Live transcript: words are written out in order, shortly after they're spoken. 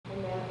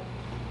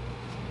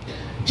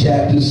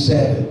chapter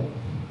 7.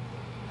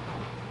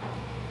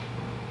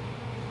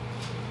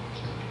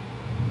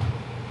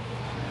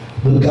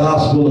 The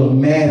Gospel of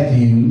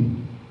Matthew,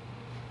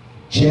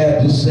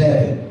 chapter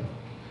 7.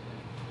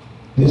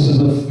 This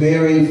is a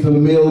very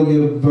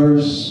familiar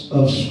verse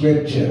of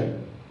Scripture.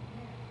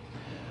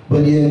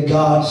 But yet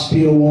God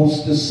still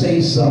wants to say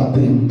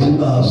something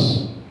to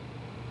us,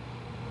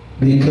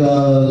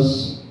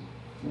 because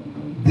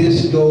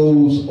this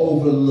goes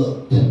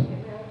overlooked.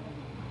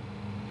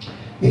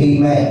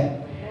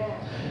 Amen.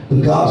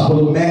 The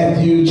Gospel of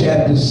Matthew,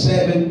 chapter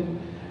 7.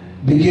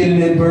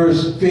 Beginning in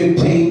verse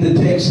 15, the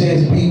text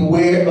says,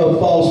 "Beware of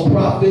false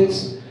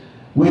prophets,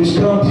 which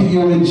come to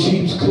you in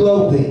sheep's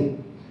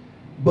clothing,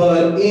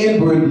 but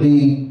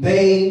inwardly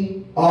they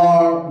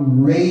are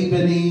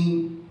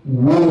ravening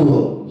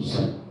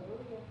wolves."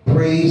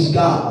 Praise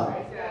God.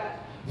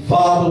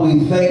 Father,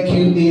 we thank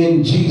you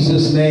in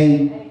Jesus'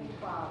 name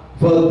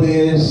for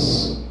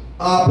this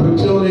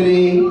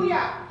opportunity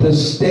to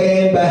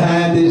stand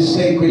behind this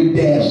sacred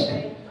desk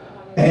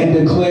and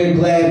declare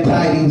glad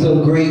tidings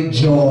of great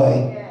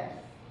joy.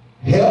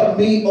 Help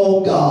me, O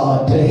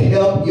God, to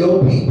help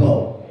your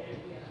people.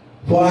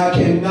 For I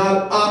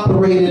cannot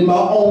operate in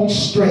my own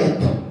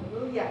strength,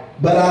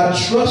 but I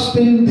trust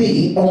in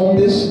thee on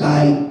this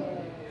night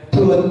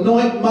to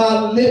anoint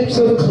my lips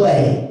of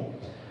clay,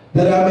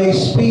 that I may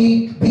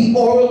speak the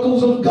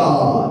oracles of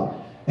God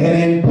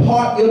and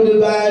impart your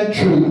divine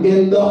truth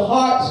in the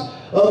hearts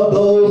of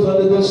those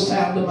under the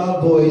sound of my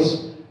voice.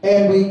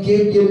 And we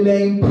give your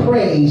name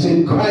praise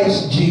in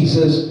Christ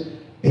Jesus.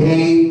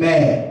 Amen.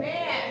 Amen.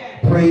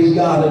 Praise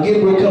God.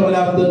 Again, we're coming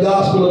out of the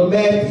Gospel of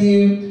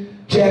Matthew,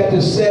 chapter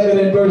 7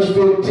 and verse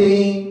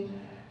 15.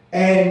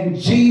 And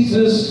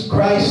Jesus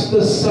Christ,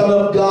 the Son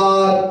of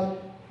God,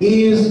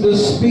 is the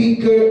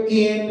speaker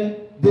in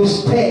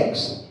this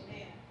text.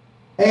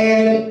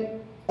 And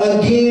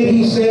again,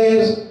 he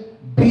says,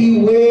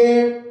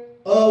 beware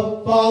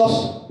of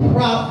false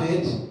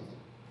prophets,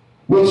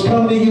 which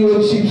come to you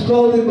in sheep's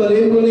clothing, but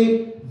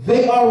inwardly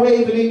they are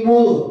ravening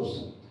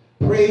wolves.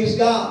 Praise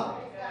God.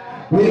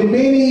 When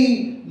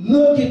many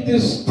look at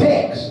this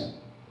text,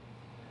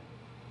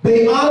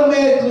 they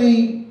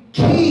automatically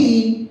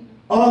key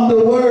on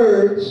the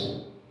words,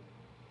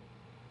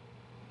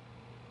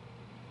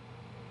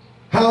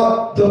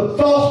 how the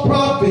false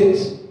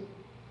prophets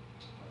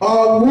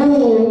are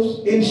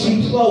wolves in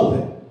sheep's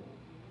clothing.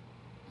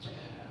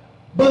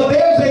 But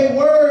there's a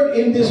word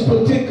in this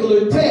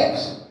particular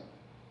text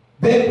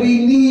that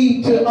we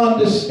need to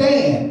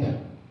understand.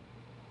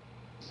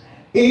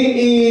 It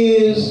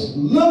is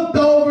looked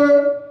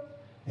over,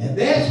 and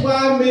that's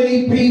why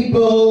many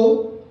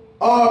people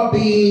are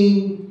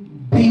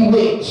being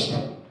bewitched.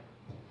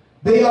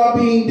 They are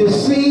being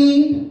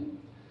deceived.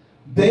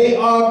 They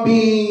are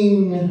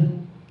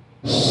being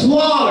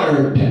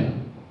slaughtered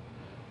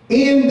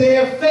in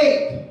their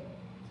faith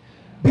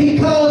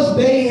because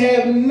they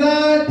have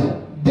not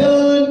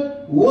done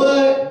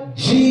what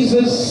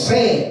Jesus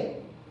said.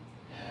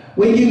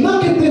 When you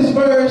look at this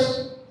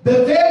verse,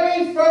 the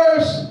very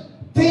first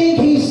thing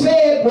he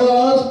said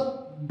was,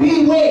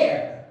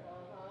 beware.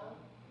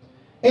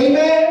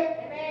 Amen?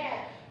 Amen.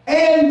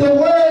 And the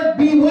word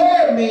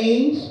beware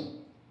means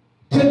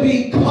to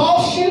be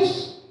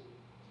cautious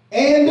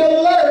and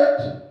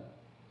alert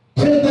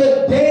to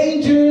the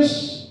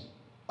dangers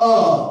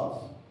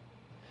of.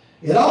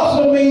 It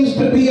also means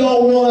to be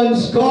on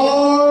one's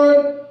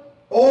guard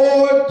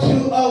or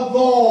to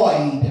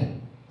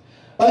avoid.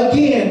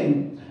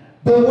 Again,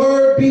 the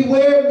word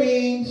beware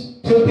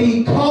means to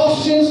be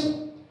cautious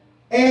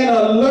and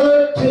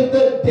alert to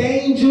the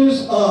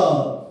dangers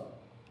of.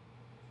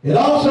 It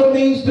also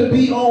means to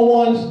be on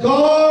one's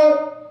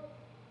guard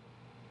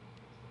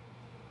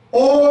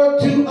or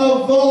to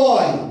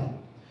avoid.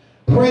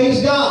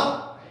 Praise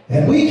God.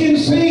 And we can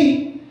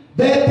see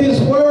that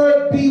this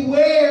word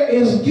beware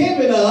is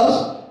given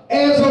us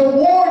as a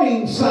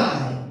warning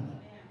sign.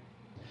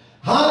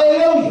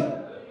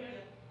 Hallelujah.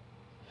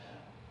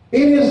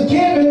 It is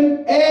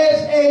given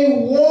as a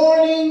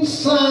warning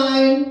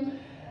sign,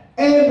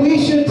 and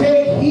we should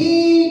take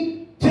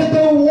heed to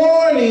the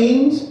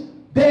warnings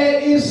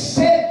that is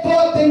set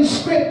forth in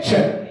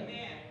Scripture.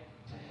 Amen.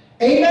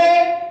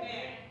 Amen.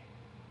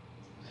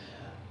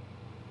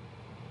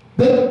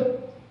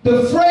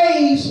 The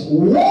phrase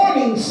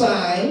warning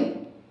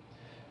sign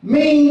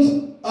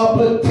means a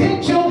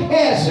potential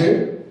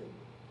hazard,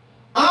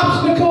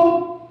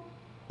 obstacle,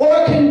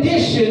 or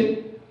condition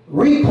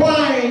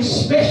requiring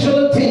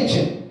special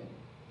attention.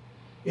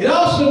 It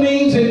also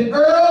means an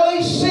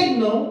early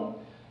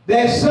signal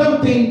that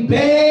something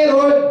bad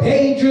or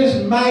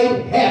dangerous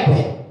might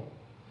happen.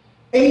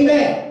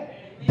 Amen.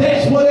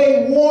 That's what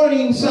a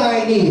warning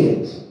sign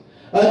is.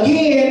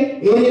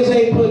 Again, it is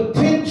a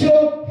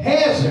potential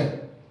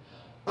hazard,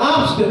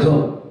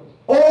 obstacle,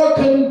 or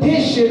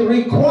condition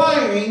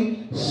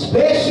requiring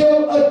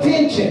special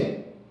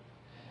attention.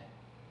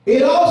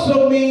 It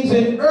also means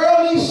an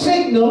early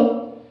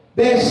signal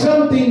that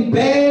something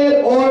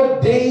bad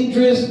or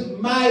dangerous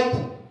might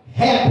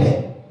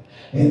happen.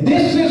 And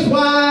this is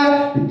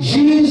why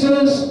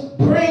Jesus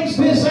brings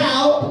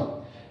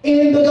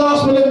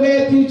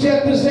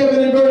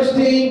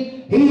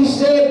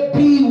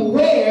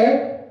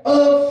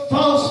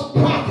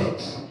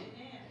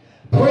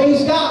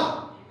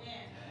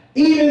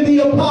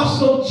the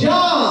Apostle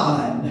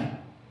John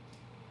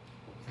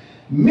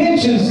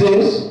mentions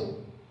this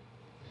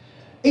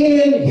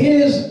in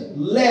his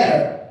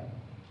letter.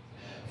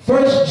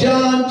 1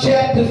 John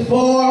chapter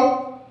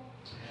 4,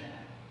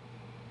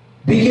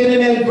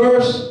 beginning at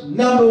verse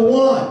number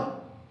 1.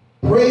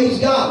 Praise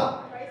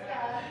God. Praise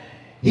God.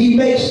 He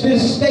makes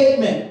this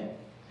statement,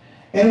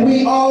 and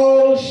we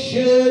all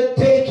should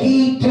take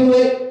heed to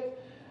it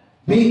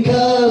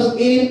because it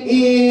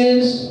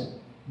is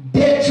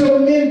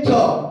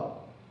detrimental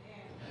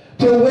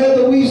to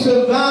whether we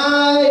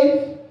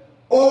survive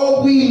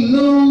or we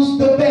lose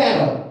the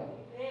battle.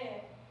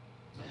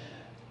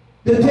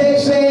 The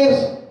text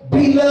says,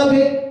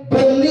 "Beloved,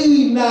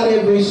 believe not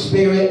every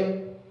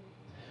spirit,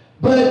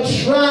 but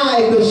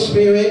try the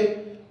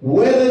spirit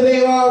whether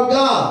they are of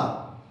God."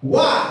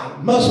 Why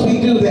must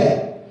we do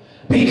that?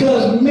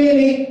 Because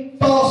many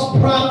false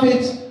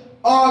prophets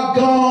are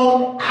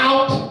gone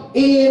out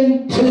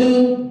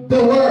into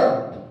the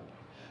world.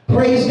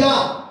 Praise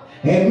God.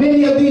 And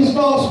many of these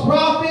false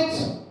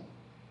prophets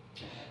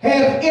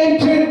have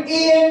entered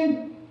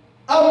in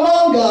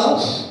among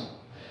us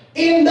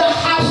in the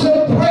house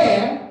of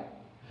prayer,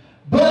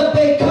 but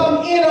they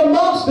come in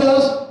amongst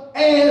us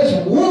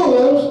as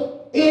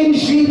wolves in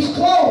sheep's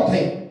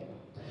clothing.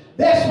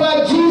 That's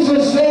why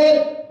Jesus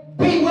said,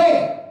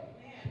 beware.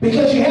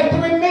 Because you have to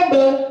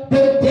remember,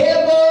 the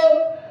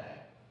devil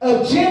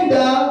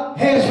agenda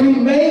has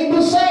remained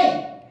the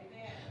same.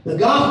 The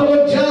Gospel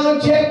of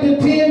John chapter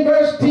 10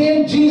 verse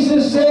 10,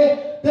 Jesus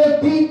said, "The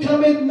thief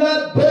cometh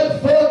not but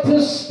for to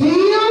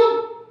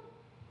steal,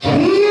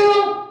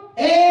 kill,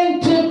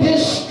 and to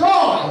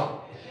destroy."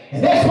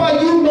 And that's why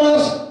you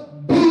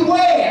must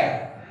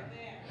beware.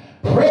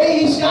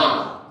 Praise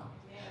God.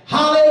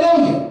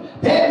 Hallelujah.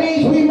 That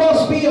means we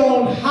must be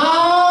on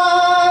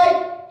high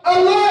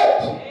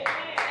alert.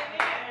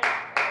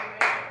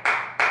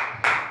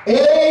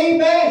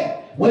 Amen.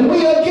 When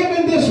we are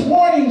given this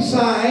warning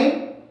sign,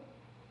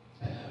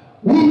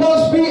 we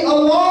must be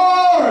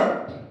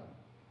alarmed,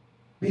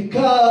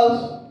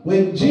 because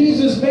when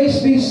Jesus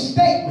makes these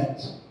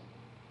statements,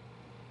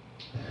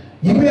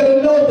 you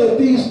better know that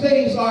these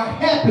things are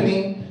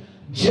happening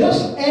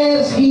just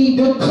as he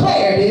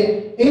declared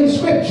it in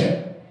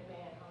Scripture.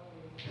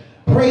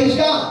 Praise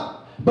God.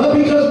 But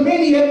because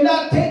many have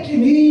not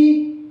taken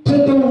heed to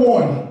the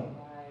warning,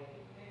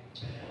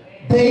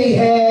 they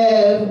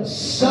have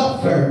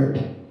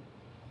suffered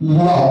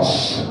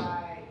loss.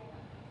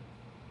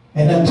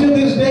 And until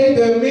this day,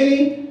 there are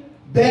many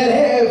that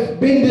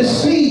have been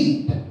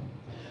deceived.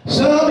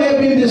 Some have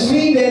been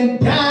deceived and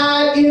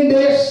died in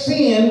their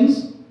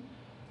sins.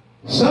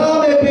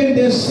 Some have been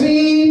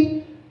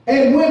deceived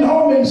and went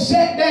home and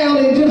sat down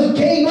and just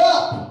gave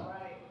up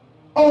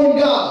on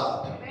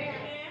God.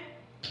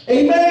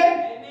 Amen.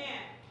 Amen.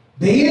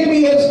 The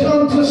enemy has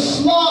come to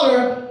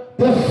slaughter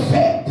the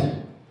faith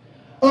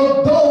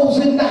of those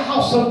in the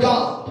house of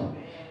God.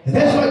 And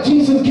that's why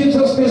Jesus gives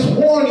us this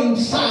warning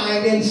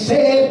sign and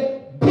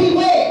said,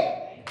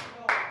 beware.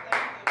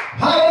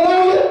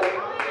 Hallelujah.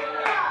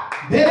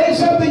 That ain't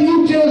something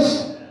you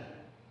just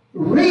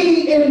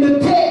read in the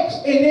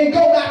text and then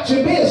go about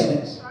your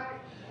business.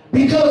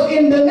 Because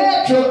in the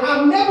natural,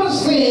 I've never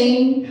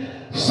seen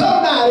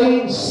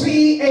somebody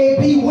see a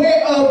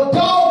beware of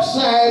dog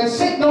sign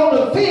sitting on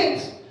the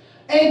fence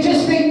and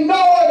just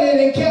ignored it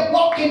and kept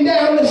walking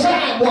down the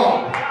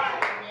sidewalk.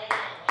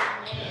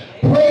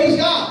 Praise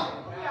God.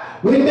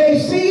 When they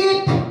see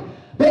it,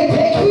 they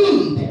take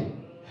heed.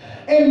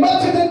 And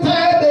much of the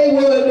time they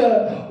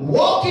would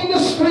walk in the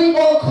street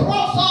or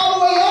cross all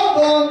the way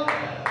over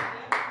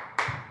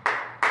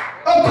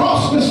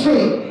across the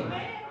street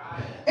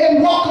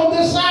and walk on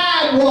the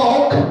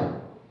sidewalk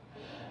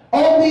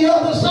on the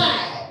other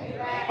side.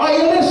 Are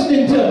you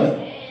listening to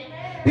me?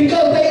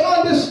 Because they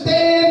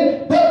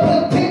understand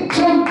the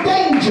potential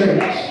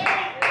dangers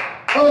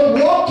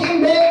of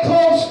walking that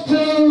close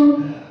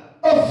to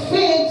a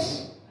fence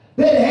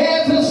that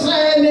has a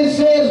sign that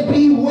says,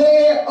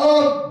 beware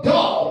of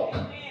dog.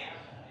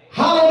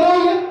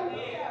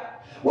 Hallelujah.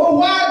 Well,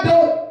 why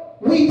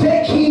don't we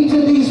take heed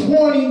to these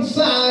warning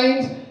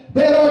signs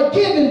that are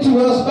given to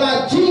us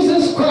by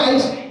Jesus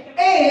Christ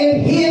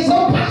and his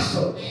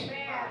apostles?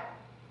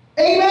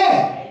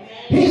 Amen.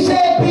 He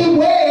said,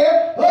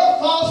 beware of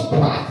false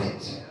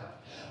prophets.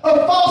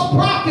 A false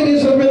prophet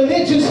is a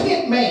religious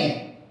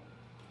hitman.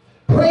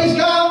 Praise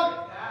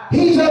God.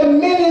 He's a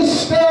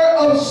minister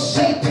of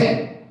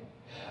Satan.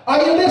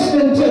 Are you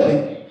listening to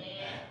me?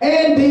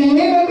 And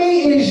the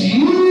enemy is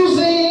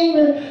using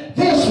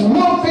this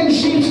wolf in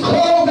sheep's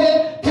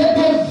clothing to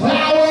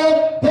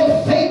devour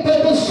the faith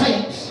of the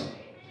saints.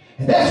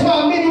 And that's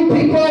why many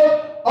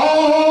people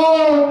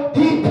are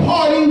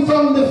departing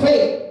from the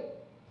faith,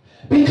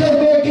 because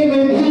they're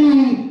giving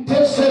heed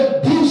to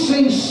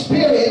seducing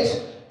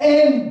spirits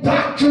and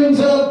doctrines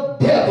of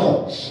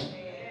devils.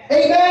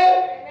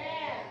 Amen?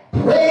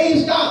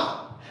 Praise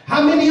God.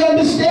 How many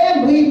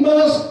understand we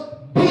must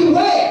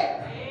beware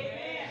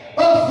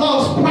of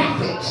false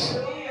prophets?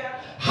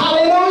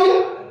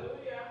 Hallelujah.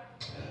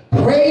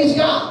 Praise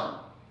God.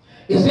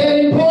 Is that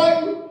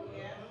important?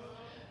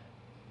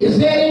 Is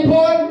that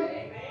important?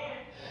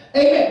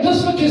 Amen.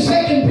 Let's look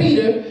at 2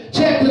 Peter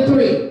chapter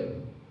 3.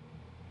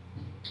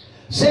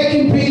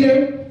 2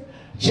 Peter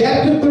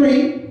chapter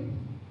 3.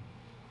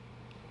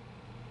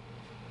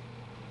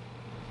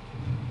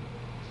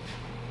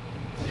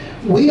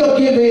 We are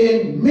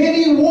given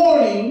many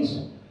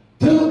warnings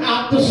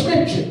throughout the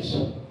scriptures.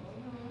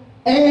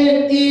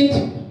 And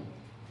it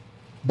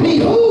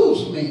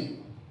behooves me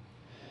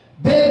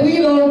that we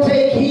don't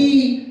take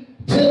heed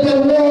to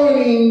the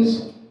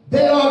warnings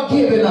that are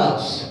given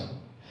us.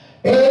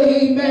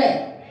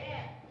 Amen.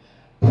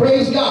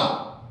 Praise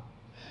God.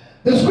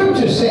 The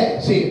scripture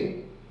says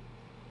here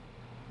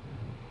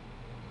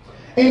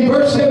in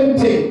verse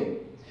 17,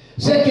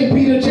 2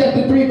 Peter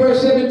chapter 3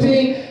 verse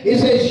 17, it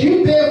says,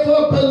 you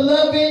therefore,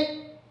 beloved,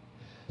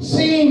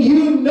 seeing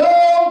you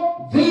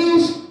know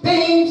these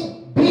things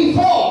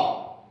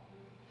before,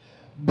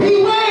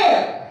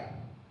 beware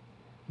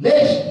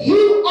lest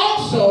you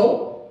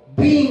also,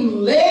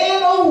 being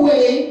led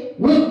away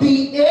with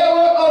the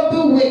error of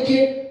the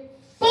wicked,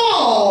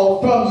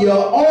 fall from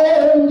your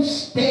own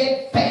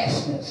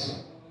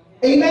steadfastness.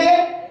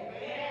 Amen?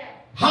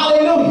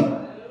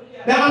 Hallelujah.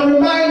 Now I'm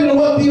reminded of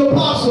what the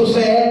apostle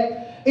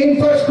said in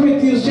 1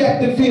 Corinthians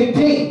chapter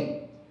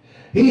 15.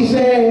 He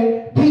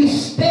said, be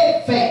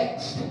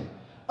steadfast,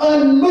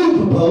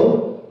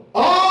 unmovable,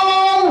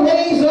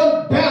 always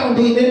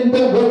abounding in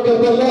the work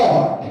of the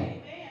Lord.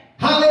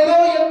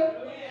 Hallelujah.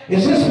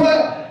 Is this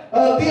what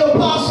the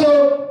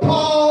apostle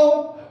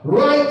Paul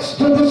writes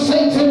to the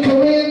saints in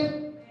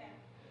Corinth?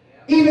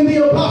 Even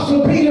the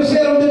apostle Peter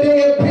said on the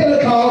day of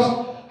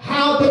Pentecost,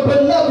 how the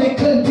beloved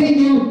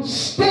continue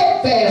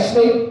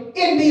steadfastly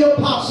in the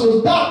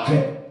apostles'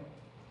 doctrine.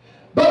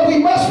 But we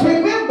must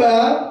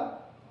remember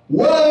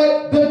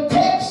what the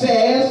text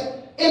says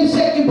in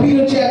 2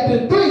 Peter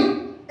chapter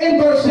 3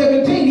 in verse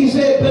 17. He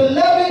said,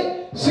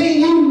 beloved, see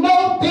you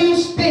know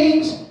these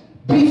things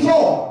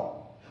before.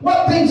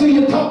 What things are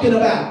you talking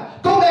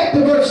about? Go back to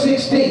verse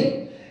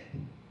 16.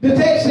 The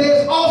text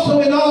says,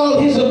 also in all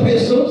his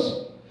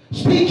epistles,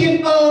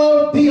 speaking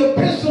of the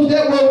epistles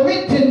that were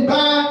written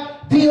by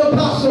the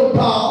apostle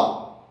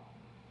Paul,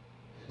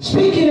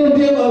 speaking of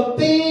them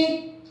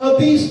of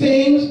these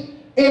things,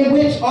 in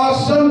which are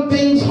some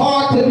things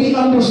hard to be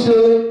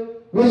understood,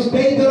 which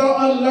they that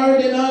are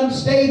unlearned and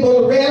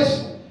unstable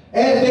rest,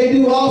 as they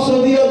do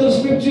also the other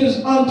scriptures,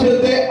 unto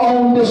their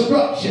own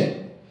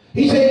destruction.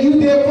 He said, you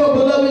therefore,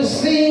 beloved,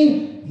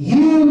 seeing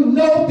you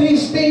know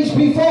these things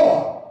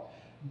before,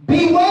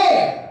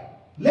 beware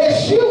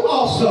lest you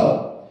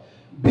also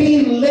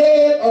be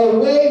led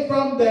away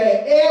from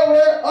the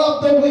error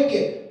of the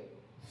wicked,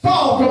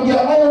 fall from your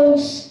own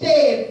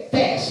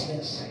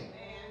steadfastness.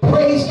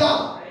 Praise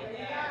God.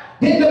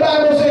 Didn't the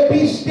Bible say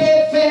be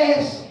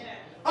steadfast,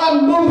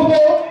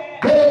 unmovable,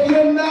 that if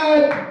you're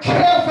not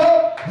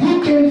careful,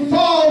 you can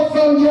fall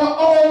from your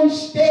own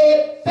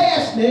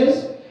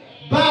steadfastness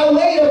by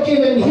way of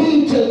giving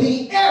heed to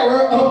the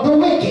error of the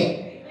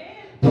wicked.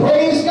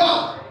 Praise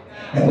God.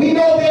 And we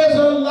know there's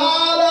a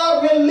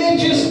lot of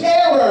religious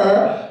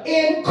error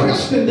in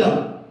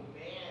Christendom.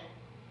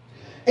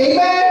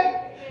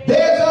 Amen?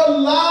 There's a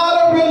lot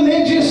of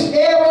religious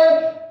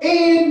error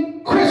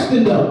in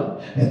Christendom.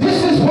 And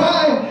this is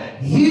why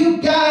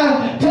you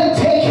got to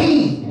take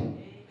heed.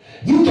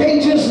 You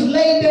can't just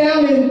lay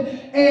down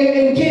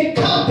and get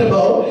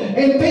comfortable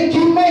and think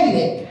you made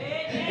it.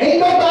 Ain't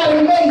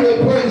nobody made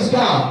it, praise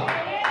God.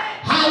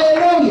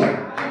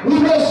 Hallelujah. We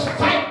must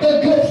fight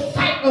the good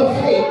fight of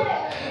faith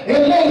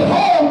and lay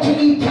hold to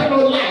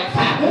eternal life.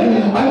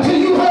 Until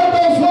you heard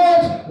those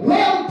words,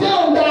 well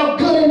done, thou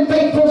good and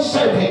faithful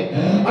servant.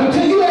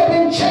 Until you have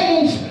been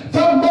changed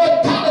from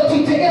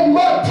mortality to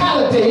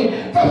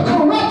immortality, from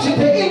corruption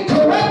to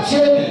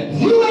incorruption,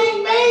 you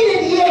ain't made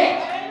it yet.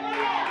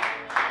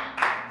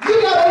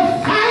 You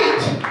gotta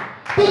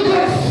fight the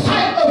good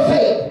fight of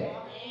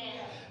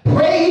faith.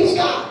 Praise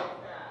God.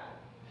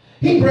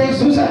 He brings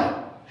this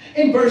out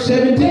in verse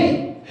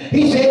 17.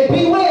 He said,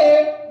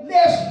 beware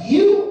lest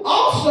you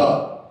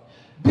also,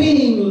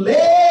 being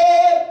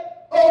led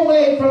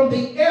away from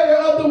the error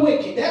of the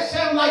wicked. That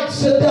sounds like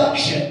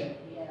seduction.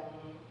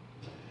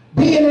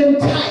 Being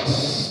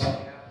enticed,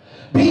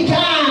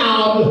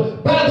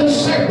 beguiled by the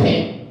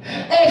serpent,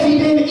 as he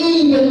did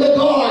Eve in the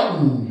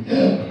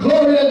garden.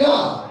 Glory to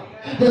God.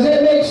 Does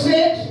that make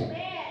sense?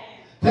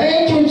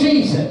 Thank you,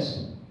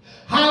 Jesus.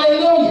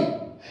 Hallelujah.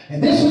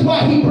 And this is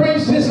why he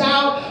brings this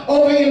out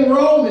over in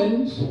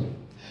Romans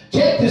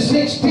chapter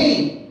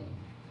 16,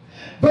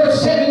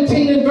 verse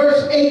 17 and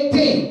verse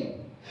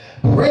 18.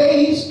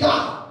 Praise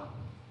God.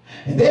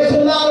 And there's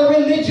a lot of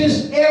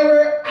religious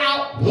error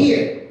out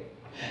here.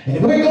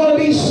 And we're going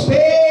to be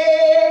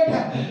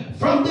spared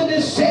from the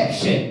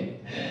deception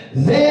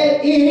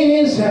that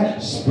is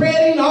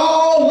spreading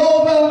all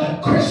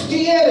over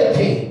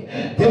Christianity.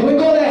 Then we're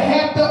going to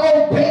have to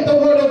obey the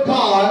word of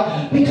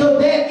God, because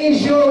that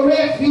is your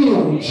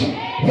refuge,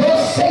 your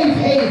safe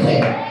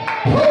haven.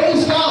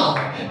 Praise God.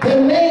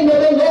 The name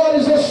of the Lord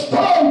is a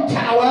strong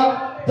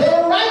tower.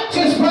 The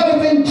righteous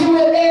runneth into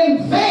it,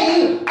 and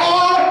they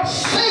are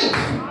safe.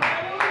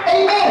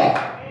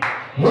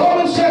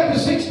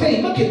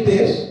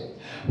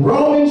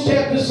 Romans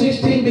chapter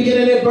 16,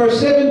 beginning at verse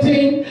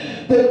 17,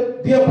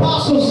 the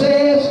apostle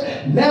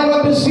says, now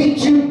I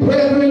beseech you,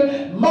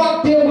 brethren,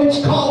 mark them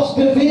which cause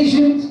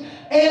divisions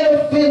and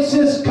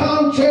offenses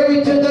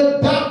contrary to the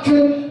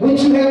doctrine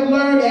which you have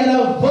learned, and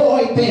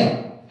avoid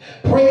them.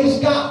 Praise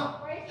God.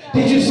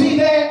 Did you see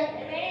that?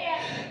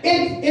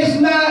 It is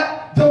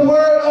not the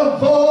word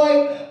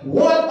avoid,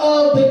 one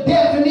of the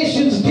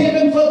definitions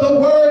given for the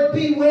word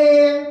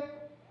beware.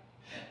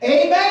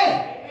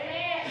 Amen.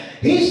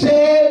 He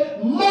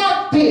said,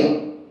 mark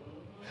them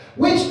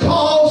which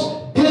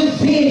cause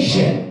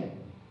division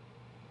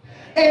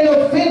and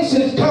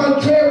offenses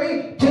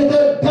contrary to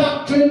the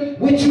doctrine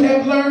which you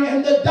have learned.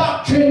 And the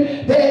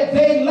doctrine that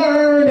they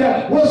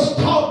learned was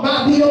taught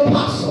by the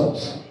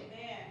apostles.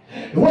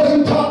 It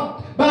wasn't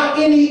taught by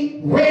any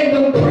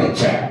random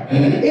preacher.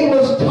 It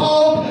was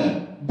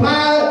taught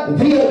by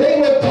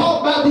they were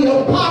taught by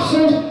the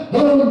apostles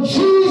whom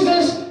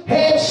Jesus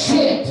had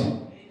sent.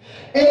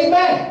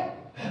 Amen.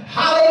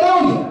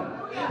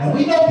 Hallelujah. And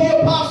we know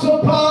the apostle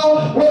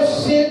Paul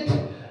was sent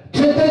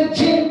to the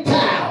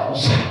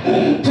Gentiles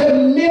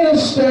to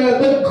minister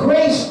the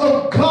grace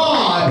of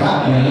God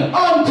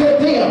unto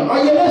them.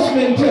 Are you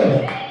listening to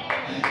me?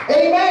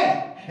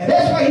 Amen. And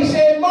that's why he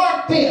said,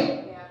 mark them.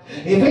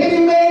 If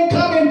any man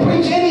come and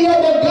preach any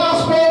other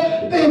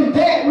gospel than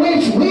that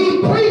which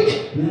we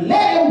preach,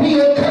 let him be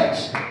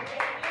accursed.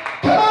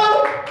 Come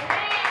on.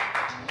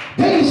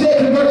 Then he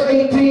says in verse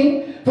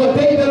 18, for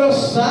they that are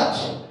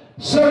such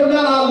serve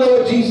not our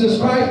Lord Jesus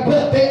Christ,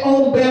 but their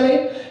own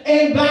belly,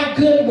 and by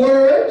good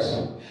words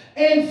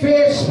and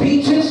fair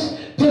speeches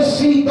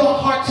deceive the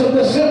hearts of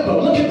the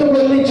simple. Look at the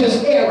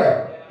religious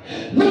error.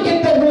 Look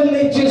at the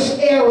religious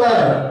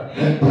error.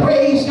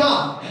 Praise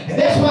God. And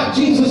that's why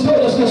Jesus told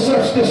us to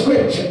search the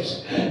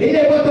scriptures. Isn't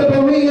that what the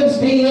Bereans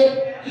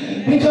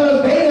did?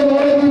 Because they didn't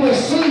want to be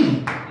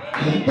deceived.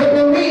 The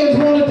Bereans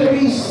wanted to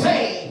be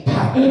saved.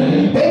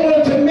 They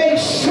wanted to make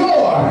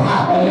sure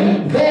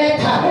that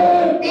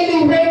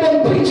any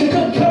random preacher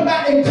couldn't come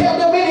out and tell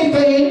them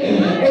anything,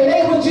 and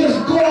they were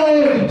just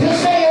going to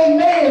say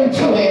amen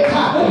to it.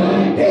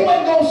 They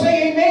weren't going to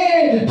say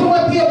amen to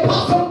what the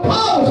Apostle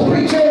Paul was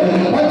preaching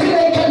until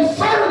they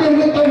confirmed it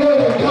with the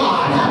word of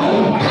God.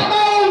 Come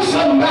on,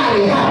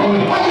 somebody.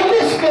 Are you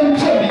listening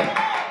to me?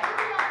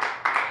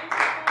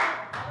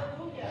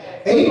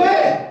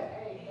 Amen.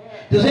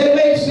 Does that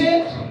make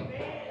sense?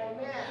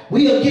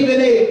 We are given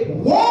a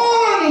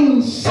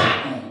warning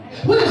sign.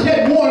 What is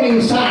that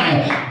warning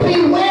sign?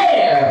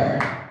 Beware.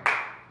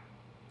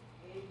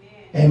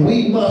 And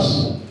we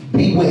must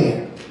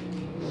beware.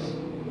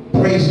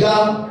 Praise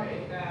God.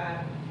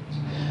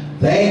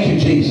 Thank you,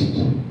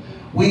 Jesus.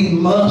 We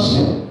must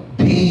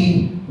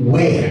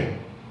beware.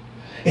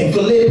 In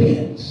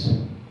Philippians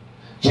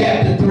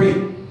chapter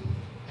 3.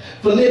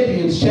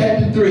 Philippians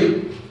chapter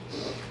 3.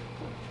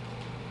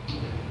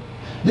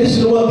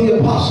 Listen to what the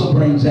apostle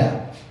brings out.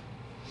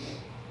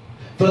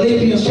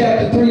 Philippians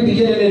chapter 3,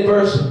 beginning at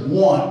verse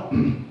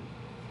 1.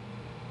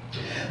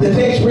 The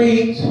text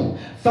reads,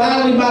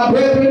 finally, my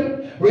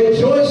brethren,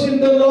 rejoice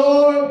in the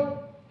Lord.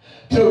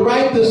 To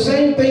write the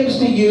same things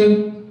to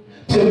you,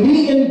 to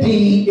me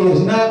indeed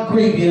is not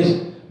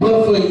grievous,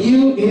 but for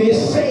you it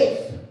is safe.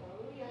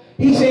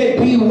 He said,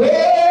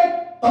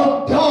 beware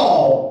of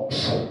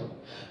dogs.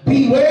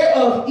 Beware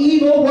of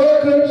evil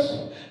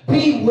workers.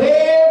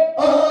 Beware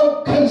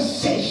of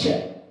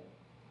concision.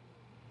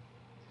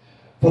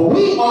 For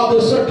we are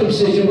the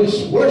circumcision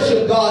which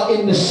worship God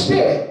in the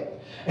spirit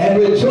and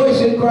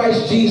rejoice in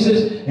Christ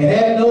Jesus and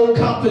have no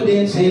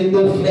confidence in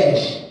the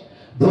flesh.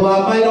 Though I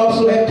might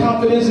also have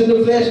confidence in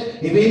the flesh,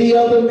 if any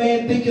other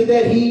man thinketh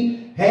that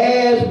he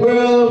has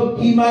whereof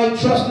he might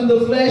trust in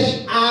the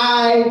flesh,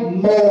 I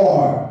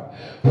more.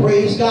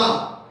 Praise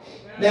God.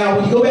 Now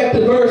when you go back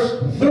to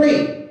verse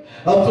 3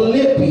 of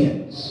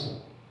Philippians,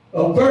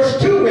 or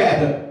verse 2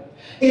 rather,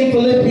 in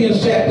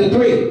Philippians chapter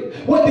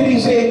 3, what did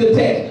he say in the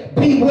text?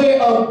 Beware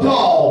of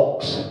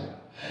dogs.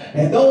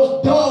 And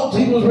those dogs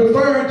he was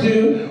referring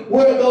to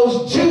were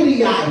those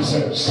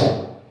Judaizers,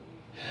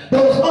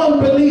 those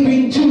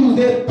unbelieving Jews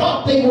that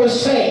thought they were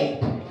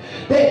saved,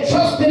 that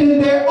trusted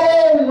in their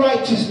own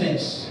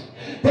righteousness.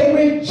 They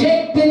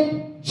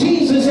rejected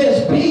Jesus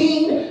as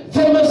being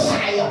the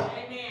Messiah.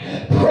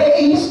 Amen.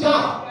 Praise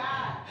God.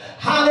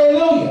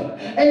 Hallelujah.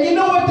 And you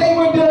know what they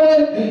were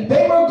doing?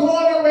 They were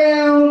going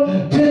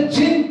around to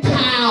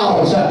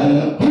Gentiles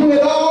who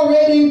had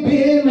already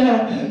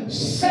been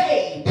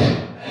saved.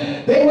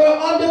 They were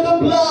under the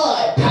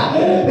blood.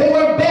 They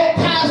were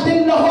baptized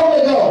in the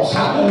Holy Ghost.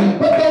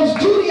 But those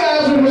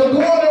Judaizers were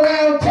going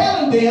around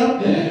telling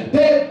them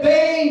that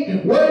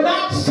they were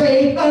not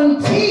saved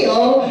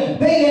until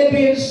they had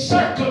been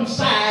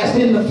circumcised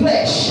in the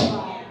flesh.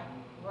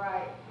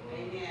 Right.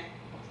 Amen.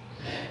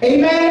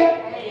 Amen.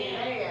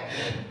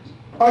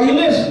 Are you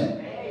listening?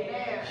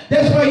 Amen.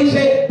 That's why he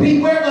said,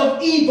 beware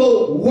of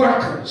evil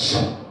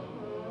workers.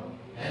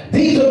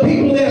 These are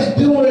people that's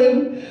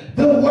doing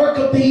the work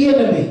of the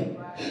enemy,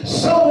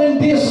 sowing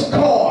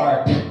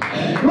discord.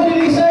 What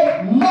did he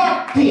say?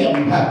 Mark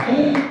them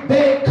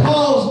that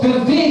cause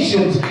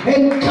divisions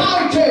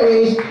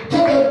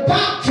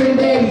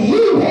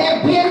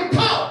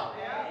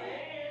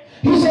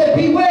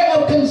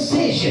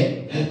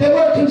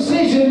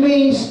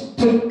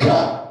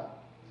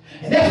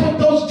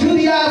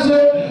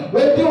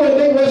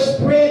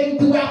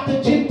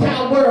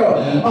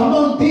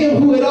among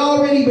them who had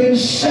already been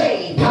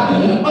saved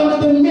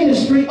under the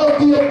ministry of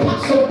the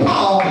Apostle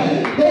Paul.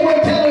 They were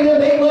telling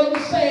them they wasn't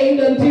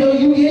saved until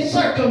you get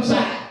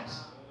circumcised.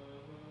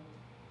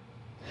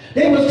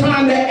 They was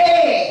trying to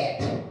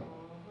add.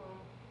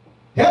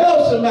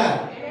 Hello,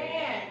 somebody.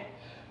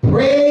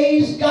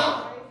 Praise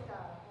God.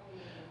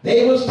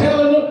 They was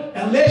telling them,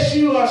 unless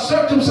you are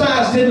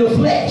circumcised in the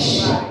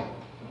flesh,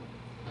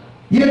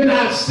 you're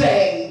not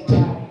saved.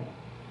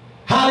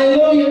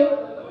 Hallelujah.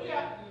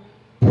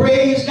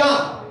 Praise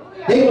God.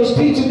 They was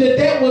teaching that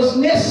that was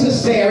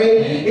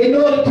necessary in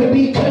order to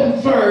be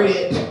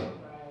converted,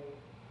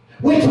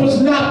 which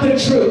was not the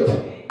truth.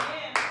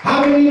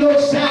 How many know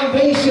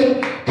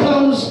salvation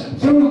comes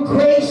through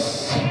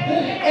grace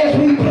as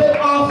we put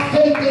our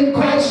faith in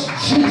Christ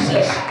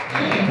Jesus?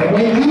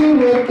 When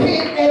you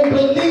repent and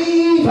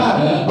believe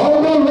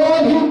on the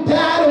Lord who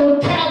died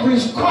on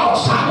Calvary's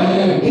cross,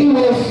 he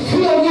will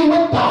fill you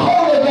with the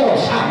Holy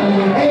Ghost,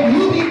 and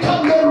you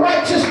become the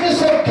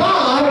righteousness of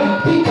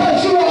God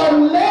because you are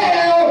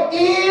now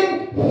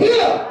in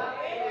him.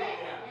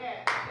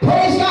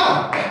 Praise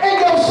God. And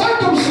your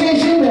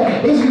circumcision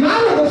is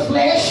not of the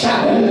flesh,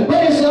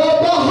 but it's of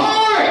the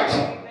heart.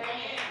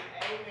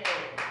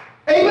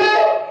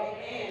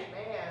 Amen.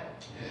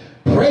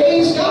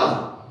 Praise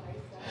God.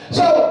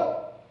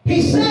 So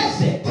he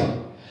says it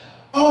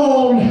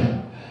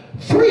on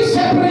 3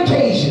 separate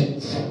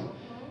occasions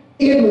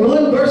in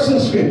one verse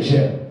of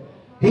scripture.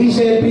 He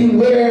said,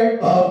 beware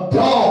of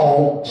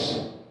dogs.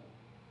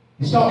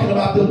 He's talking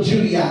about the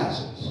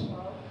Judaizers.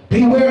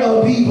 Beware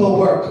of evil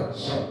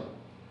workers.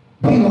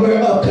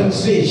 Beware of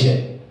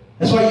concision.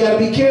 That's why you got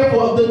to be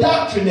careful of the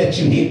doctrine that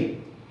you hear.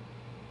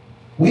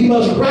 We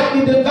must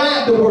rightly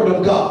divide the word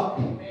of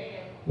God.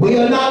 We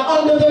are not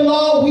under the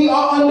law. We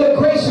are under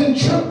grace and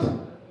truth.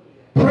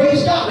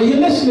 Praise God. Are you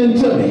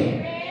listening to me?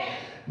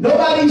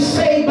 Nobody's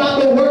saved by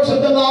the works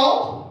of the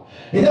law.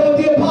 Is that what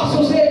the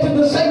apostle said to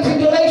the saints in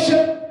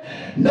Galatia?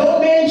 No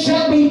man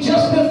shall be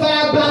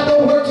justified by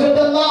the works of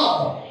the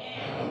law,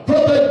 for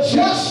the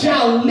just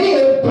shall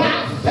live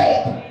by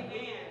faith.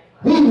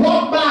 We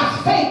walk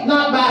by faith,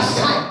 not by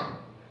sight.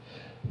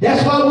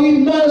 That's why we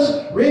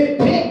must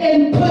repent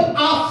and put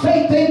our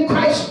faith in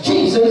Christ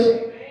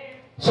Jesus,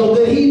 so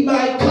that he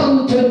might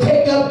come to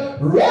take up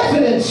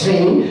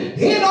residency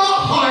in our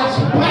hearts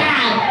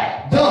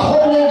by the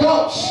Holy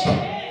Ghost.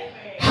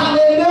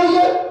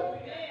 Hallelujah.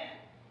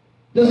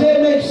 Does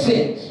that make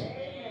sense?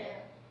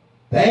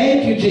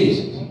 Thank you,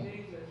 Jesus.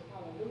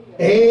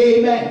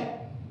 Amen.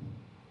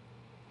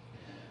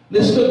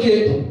 Let's look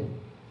at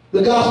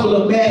the Gospel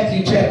of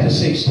Matthew chapter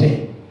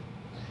 16.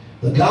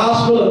 The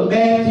Gospel of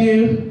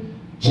Matthew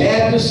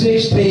chapter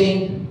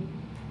 16.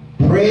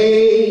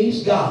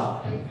 Praise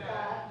God.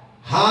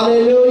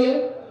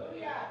 Hallelujah.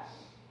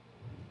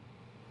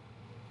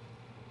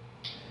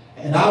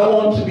 And I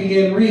want to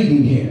begin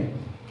reading here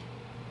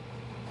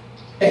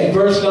at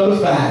verse number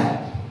 5.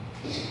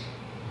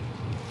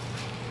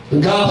 The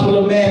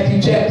Gospel of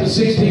Matthew chapter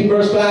 16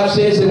 verse 5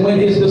 says that when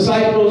his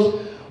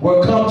disciples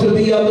were come to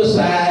the other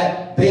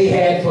side, they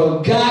had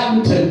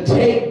forgotten to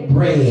take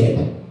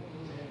bread.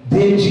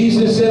 Then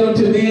Jesus said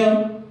unto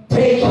them,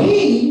 take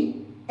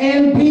heed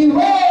and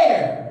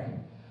beware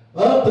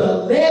of the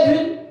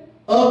leaven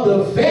of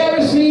the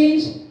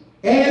Pharisees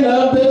and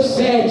of the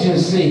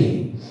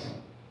Sadducees.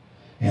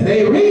 And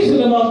they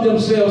reasoned among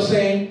themselves,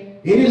 saying,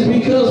 it is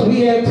because we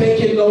have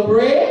taken no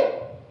bread.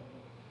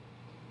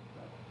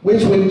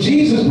 Which when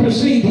Jesus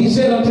perceived, he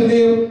said unto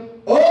them,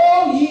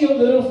 O ye of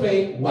little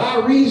faith, why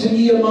reason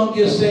ye among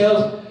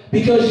yourselves,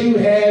 because you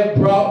have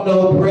brought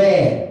no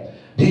bread?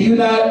 Do you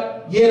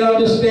not yet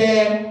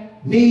understand,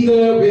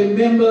 neither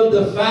remember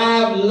the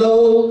 5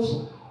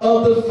 loaves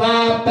of the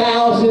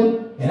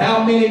 5,000, and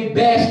how many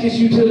baskets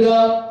you took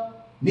up?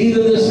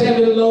 Neither the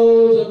 7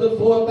 loaves of the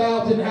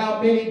 4,000,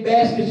 how many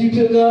baskets you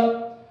took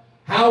up?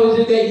 How is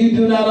it that you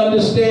do not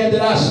understand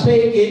that I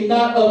spake it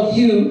not of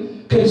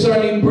you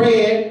concerning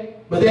bread,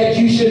 but that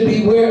you should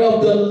beware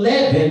of the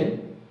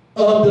leaven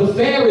of the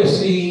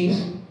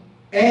Pharisees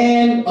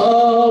and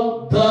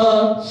of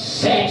the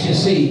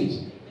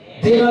Sadducees?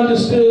 Then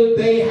understood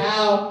they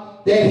how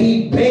that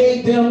he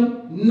bade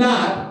them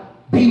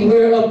not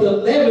beware of the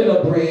leaven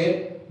of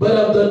bread, but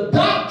of the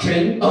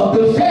doctrine of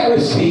the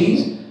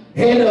Pharisees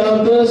and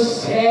of the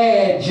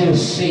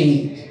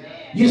Sadducees.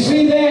 You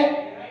see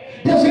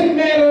that? Does it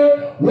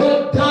matter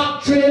what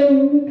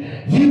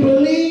doctrine you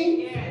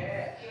believe?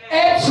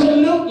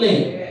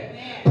 Absolutely.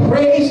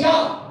 Praise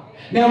God.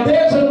 Now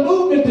there's a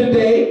movement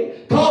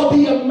today called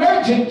the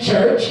emergent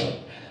church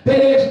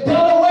that has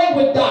done away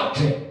with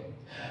doctrine.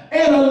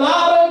 And a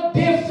lot of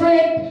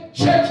different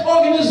church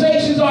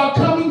organizations are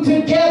coming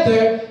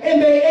together,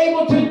 and they're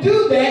able to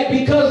do that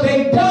because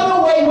they've done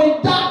away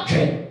with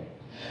doctrine.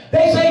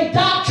 They say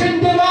doctrine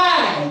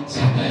divides.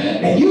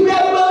 And you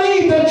better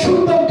believe the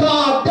truth of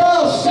God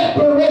does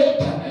separate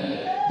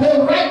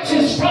the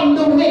righteous from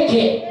the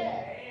wicked.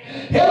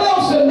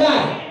 Hello,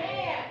 somebody.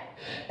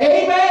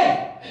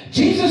 Amen.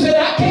 Jesus said,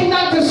 I came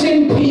not to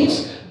send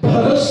peace,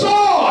 but a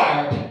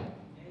sword.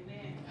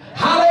 Amen.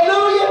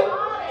 Hallelujah.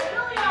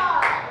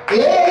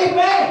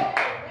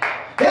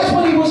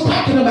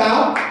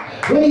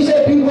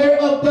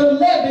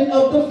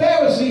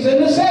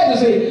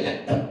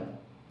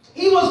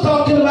 was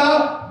talking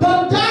about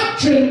the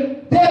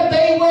doctrine that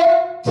they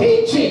were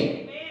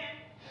teaching.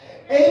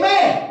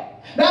 Amen.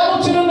 Now I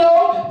want you to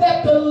know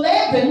that the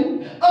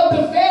leaven of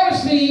the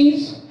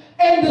Pharisees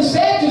and the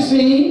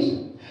Sadducees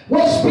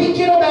was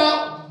speaking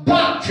about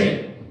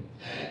doctrine.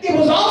 It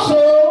was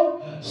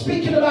also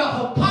speaking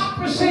about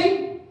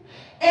hypocrisy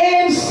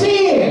and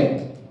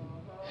sin.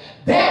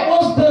 That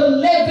was the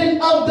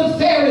leaven of the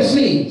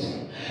Pharisees,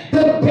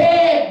 the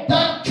bad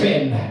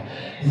doctrine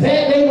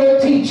that they were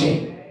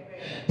teaching,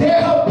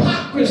 their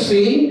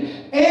hypocrisy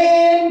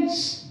and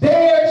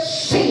their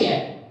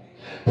sin.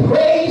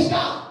 Praise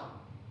God.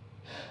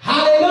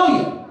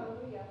 Hallelujah.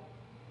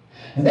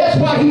 And that's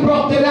why he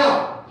brought that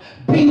out.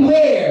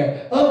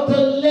 Beware of the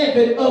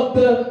leaven of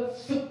the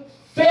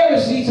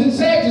Pharisees and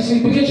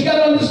Sadducees, because you got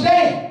to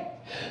understand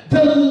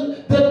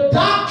the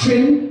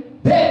doctrine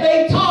that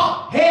they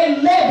taught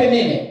had leaven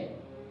in it.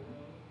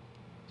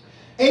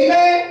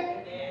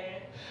 Amen.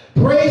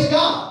 Praise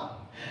God.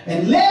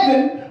 And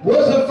leaven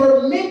was a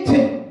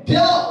fermented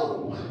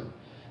dough.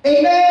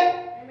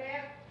 Amen.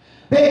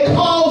 That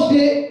caused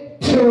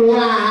it to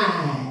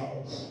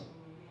rise.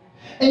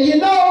 And you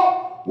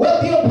know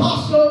what the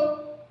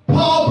apostle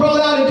Paul brought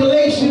out in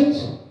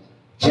Galatians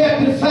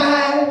chapter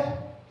 5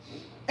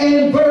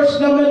 and verse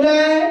number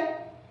 9.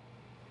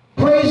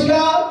 Praise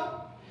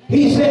God.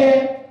 He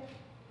said,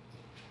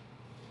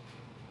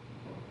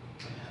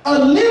 a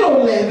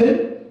little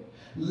leaven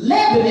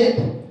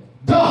leaveneth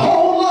the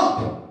whole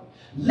lump.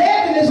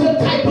 Leaven is a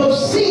type of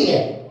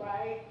sin.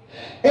 Right.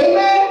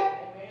 Amen.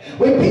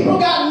 When people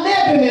got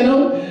leaven in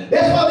them,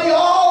 that's why they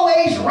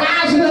always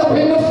rising up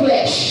in the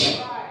flesh.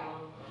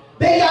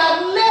 They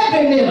got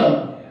leaven in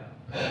them.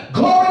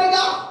 Glory to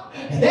God.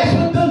 And that's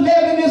what the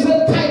leaven is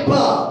a type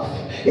of.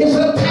 It's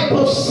a type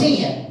of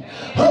sin,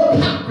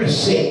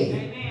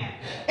 hypocrisy,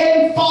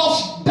 and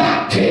false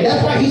doctrine.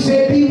 That's why he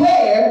said,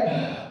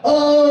 beware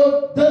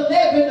of the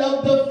leaven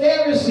of the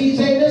Pharisees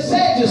and the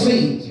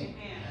Sadducees.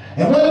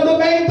 And one of the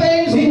main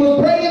things he was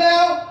bringing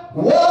out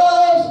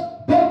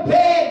was the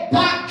bad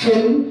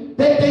doctrine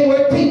that they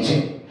were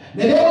teaching.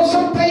 Now there were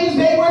some things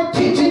they were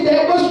teaching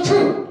that was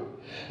true.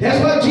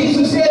 That's why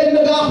Jesus said in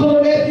the Gospel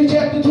of Matthew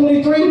chapter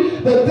 23,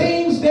 the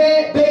things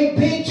that they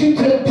bid you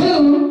to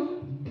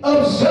do,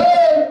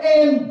 observe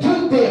and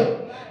do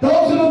them.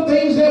 Those are the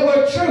things that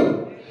were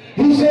true.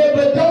 He said,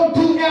 but don't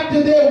do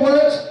after their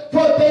works,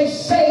 for they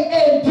say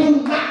and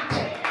do not.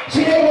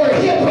 See, they were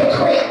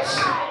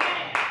hypocrites.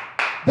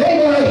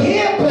 They were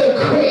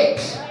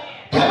hypocrites.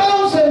 Come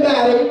on,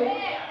 somebody.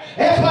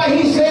 That's why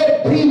he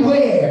said,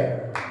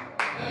 beware.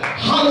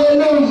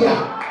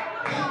 Hallelujah.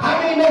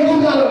 I mean,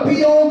 you got to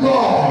be on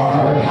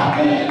guard.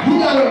 You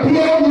got to be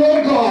on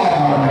your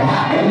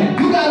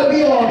guard. You got to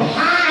be on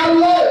high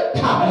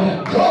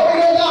alert.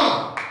 Glory to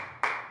God.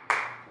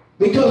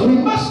 Because we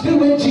must do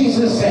what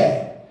Jesus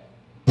said.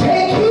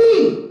 Take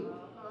heed.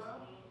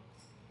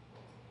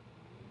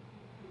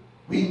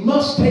 We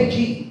must take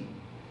heed.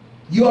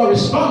 You are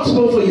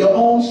responsible for your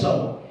own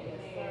soul.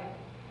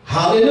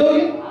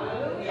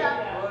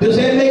 Hallelujah. Does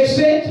that make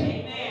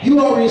sense? You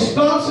are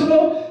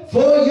responsible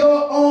for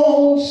your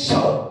own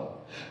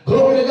soul.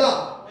 Glory to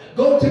God.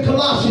 Go to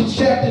Colossians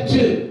chapter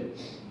 2.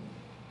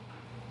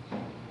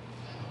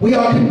 We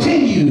are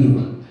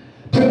continued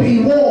to be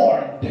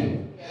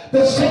warned.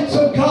 The saints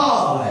of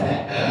God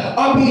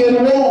are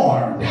being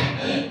warned.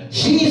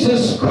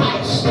 Jesus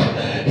Christ,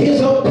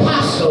 his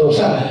apostles,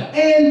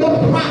 and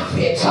the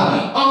prophets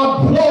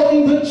are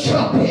blowing the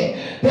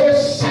trumpet. They're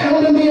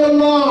sounding the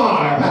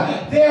alarm.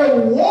 They're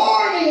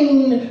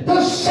warning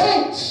the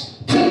saints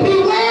to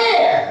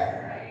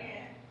beware.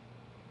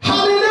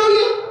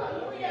 Hallelujah.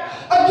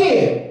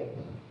 Again,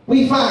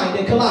 we find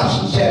in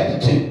Colossians chapter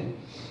 2,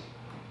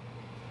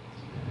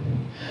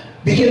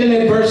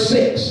 beginning in verse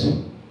 6.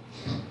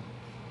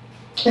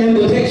 And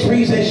the text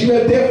reads, as you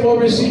have therefore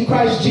received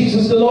Christ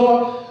Jesus the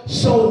Lord,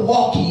 so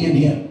walk ye in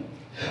him.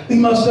 We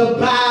must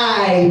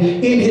abide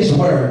in his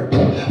word.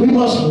 We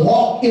must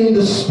walk in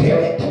the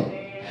Spirit.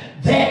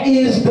 That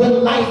is the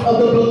life of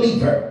the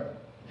believer.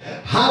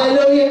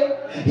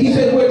 Hallelujah. He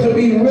said we're to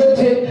be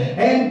rooted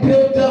and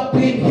built up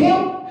in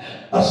him,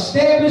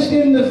 established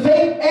in the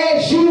faith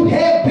as you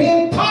have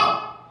been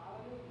taught,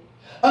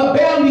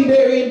 abounding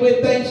therein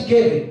with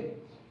thanksgiving.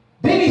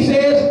 Then he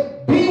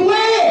says,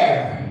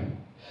 beware,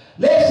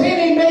 lest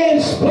any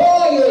man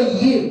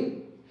spoil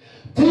you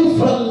through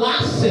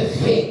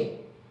philosophy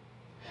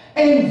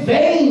and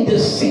vain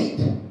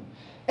deceit,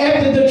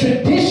 after the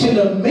tradition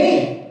of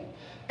men,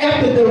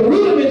 after the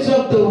rudiments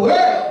of the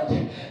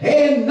world,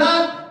 and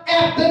not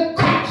after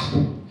Christ.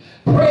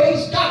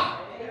 Praise God.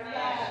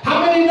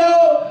 How many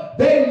know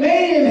that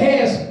man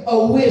has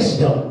a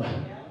wisdom?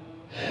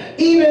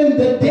 Even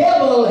the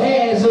devil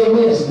has a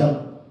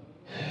wisdom.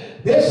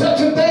 There's such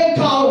a thing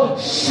called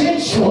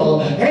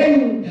sensual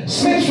and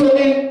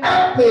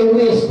earthly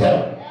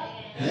wisdom.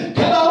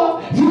 Come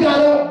on, you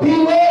gotta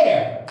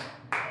beware.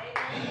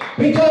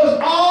 Because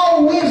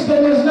all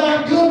wisdom is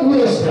not good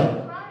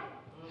wisdom.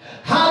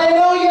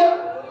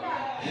 Hallelujah.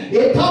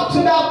 It talks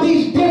about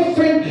these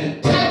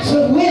different types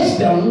of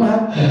wisdom,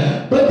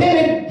 but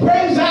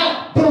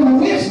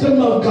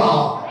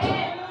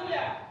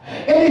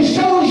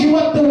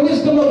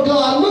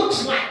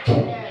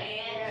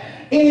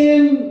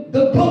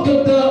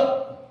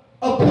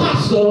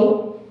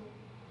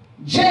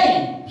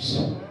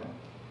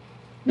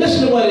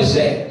to what it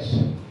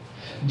says.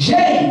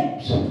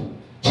 James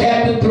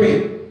chapter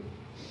 3.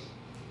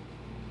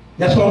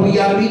 That's why we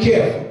got to be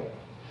careful.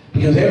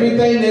 Because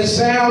everything that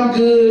sounds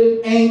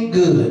good ain't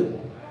good.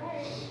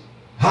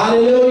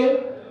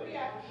 Hallelujah.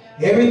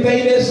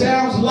 Everything that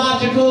sounds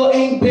logical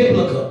ain't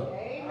biblical.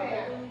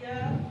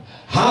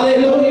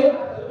 Hallelujah.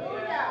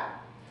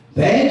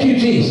 Thank you,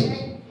 Jesus.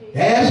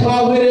 That's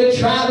why we're to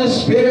try the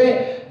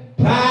Spirit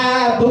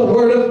by the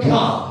Word of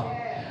God.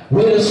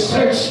 We're to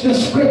search the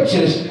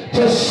Scriptures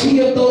to see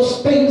if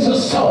those things are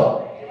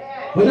so.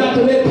 We're not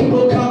to let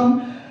people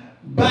come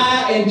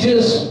by and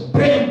just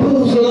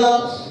bamboozle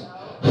us,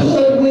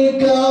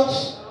 hoodwink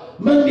us,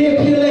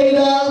 manipulate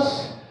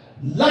us,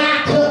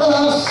 lie to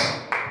us,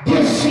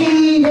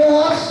 deceive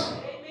us,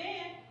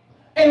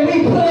 and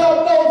we put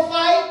up no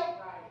fight.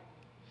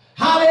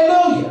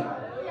 Hallelujah.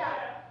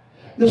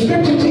 The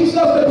Scripture teaches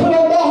us to put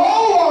on the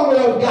whole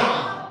armor of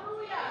God.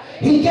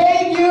 He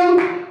gave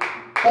you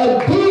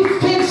a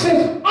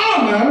defensive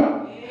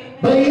armor,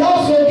 but he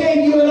also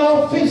gave you an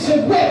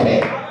offensive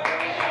weapon.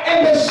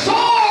 And the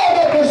sword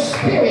of the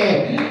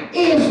Spirit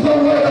is the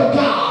Word of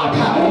God.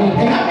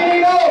 And how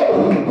many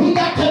know we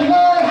got to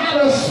learn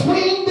how to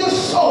swing the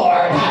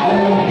sword?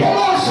 Come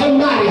on,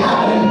 somebody.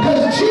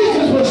 Because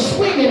Jesus was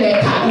swinging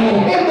it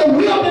in the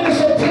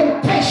wilderness of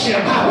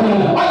temptation.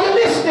 Are you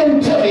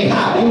listening to me?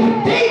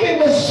 David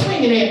was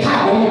swinging it.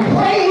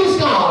 Praise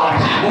God.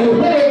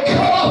 When it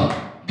cut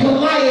off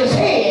Goliath's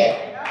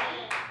head,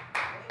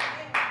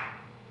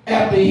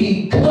 after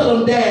he cut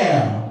him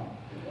down,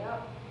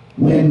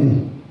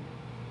 when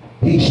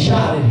he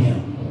shot at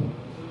him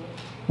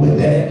with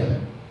that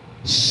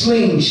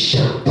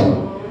slingshot,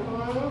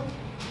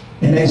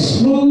 and that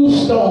smooth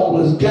stone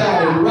was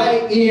guided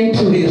right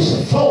into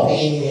his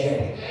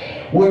forehead,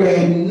 where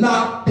it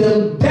knocked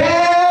him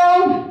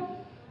down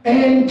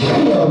and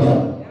killed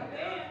him.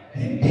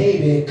 And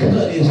David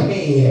cut his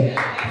head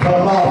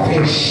from off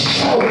his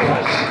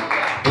shoulders.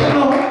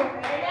 Come on.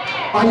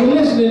 Are you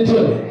listening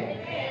to me?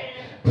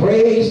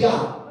 Praise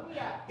God.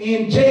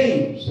 In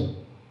James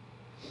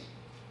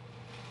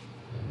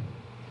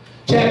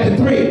chapter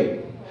 3,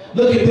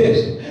 look at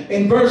this.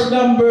 In verse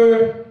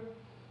number,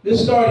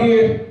 let's start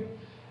here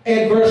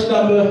at verse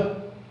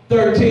number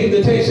 13.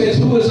 The text says,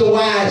 who is a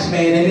wise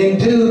man and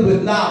endued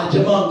with knowledge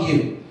among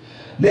you?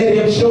 Let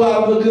him show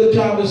out of a good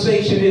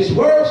conversation his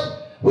works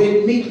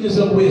with meekness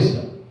of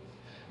wisdom.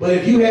 But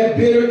if you have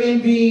bitter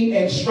envy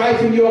and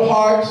strife in your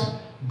hearts,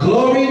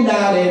 glory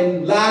not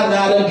and lie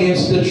not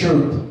against the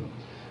truth.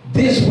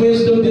 This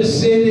wisdom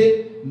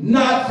descended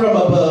not from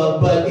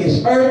above, but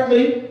is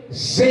earthly,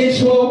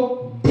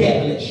 sensual,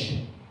 devilish.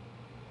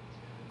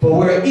 For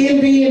where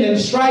envy and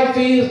strife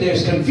is,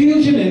 there's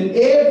confusion in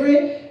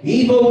every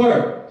evil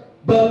work.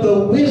 But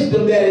the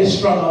wisdom that is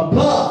from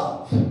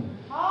above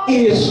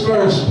is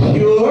first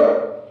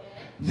pure,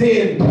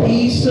 then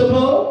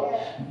peaceable,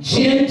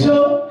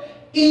 gentle,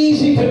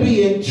 easy to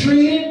be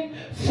entreated,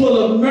 full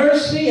of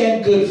mercy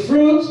and good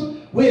fruits,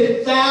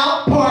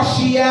 without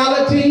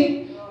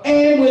partiality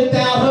and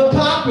without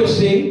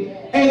hypocrisy.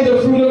 And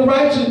the fruit of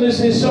righteousness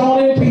is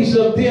sown in peace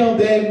of them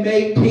that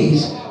make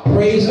peace.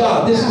 Praise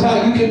God. This is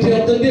how you can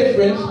tell the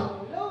difference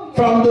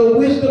from the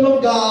wisdom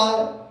of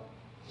God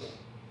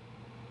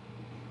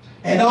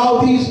and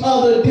all these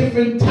other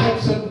different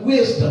types of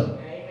wisdom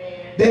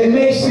that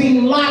may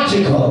seem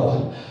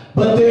logical,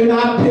 but they're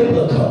not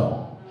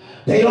biblical.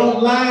 They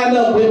don't line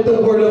up with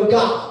the Word of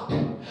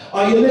God.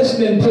 Are you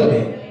listening to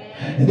me?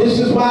 And this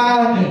is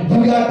why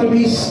you got to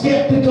be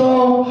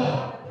skeptical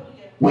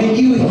when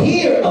you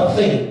hear a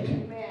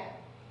thing.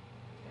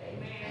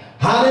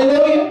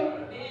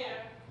 Hallelujah.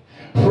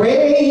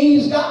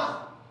 Praise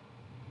God.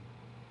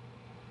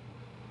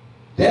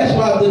 That's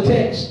why the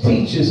text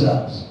teaches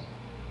us.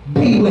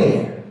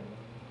 Beware.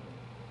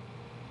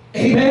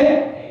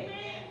 Amen.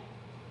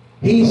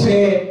 He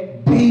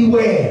said,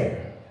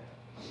 beware.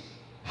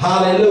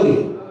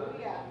 Hallelujah.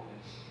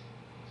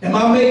 Am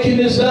I making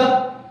this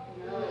up?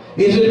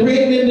 Is it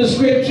written in the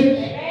Scriptures?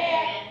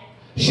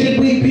 Should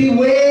we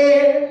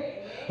beware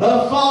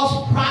of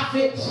false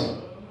prophets,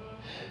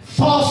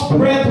 false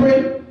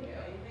brethren,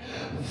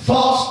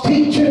 false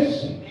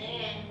teachers,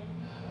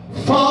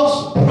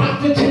 false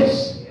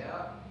prophetess,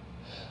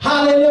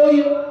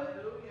 hallelujah,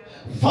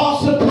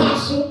 false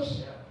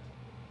apostles,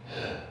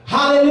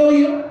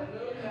 hallelujah.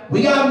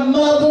 We got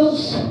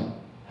mothers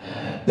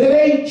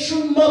that ain't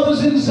true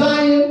mothers in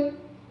Zion.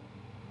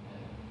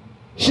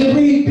 Should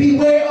we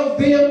beware of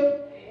them?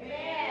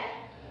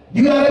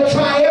 You got to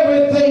try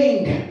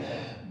everything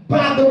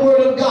by the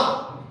Word of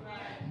God.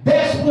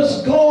 That's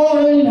what's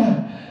going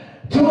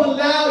to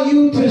allow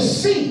you to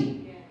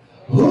see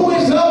who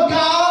is of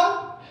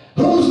God,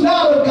 who's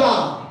not of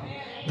God.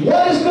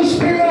 What is the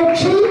spirit of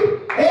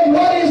truth and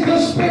what is the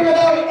spirit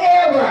of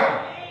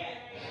error?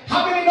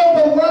 How many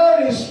know the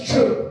Word is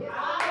true?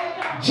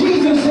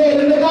 Jesus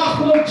said in the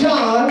Gospel of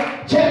John,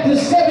 chapter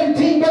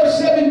 17, verse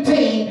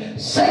 17,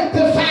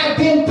 sanctify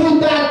them through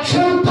thy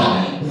truth.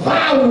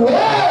 Thy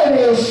Word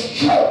is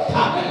truth.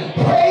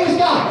 Praise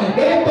God. And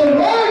if the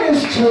Word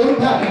is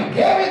truth,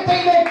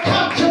 everything that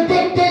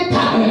contradicts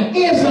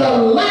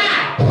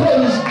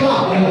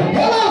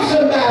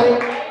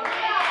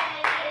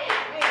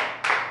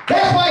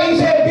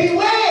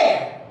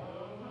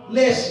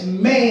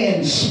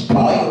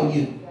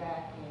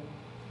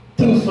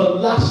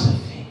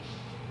philosophy.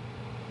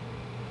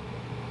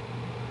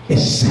 It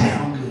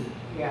sounds good.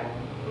 Yeah.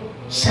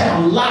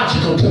 Sound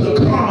logical to the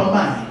carnal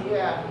mind.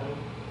 Yeah.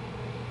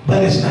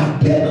 But it's not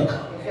biblical.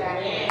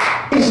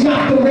 Exactly. It's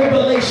not the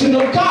revelation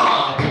of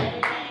God.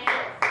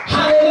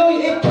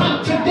 Hallelujah. It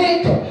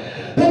contradicts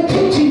the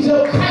teachings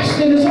of Christ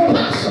and his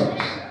apostles.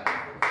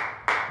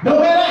 No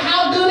matter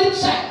how good it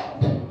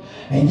sounds.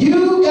 And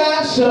you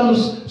got some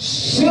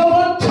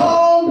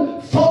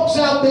silver-tongued folks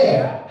out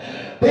there.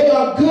 They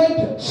are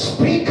good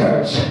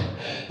speakers.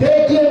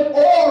 They're good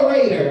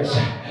orators.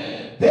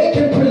 They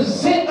can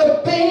present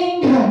a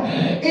thing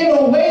in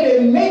a way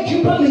that make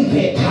you believe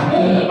it.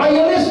 Are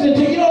you listening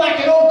to, like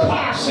an old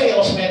car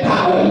salesman?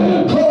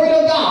 Glory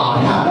to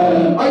God.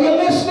 Are you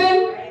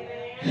listening?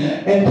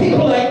 And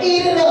people are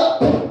eating up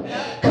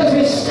because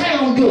it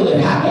sounds good.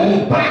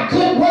 By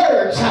good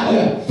words,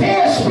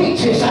 fair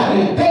speeches,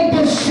 they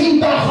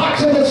deceive the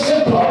hearts of the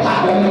simple.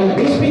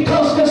 It's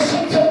because the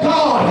saints of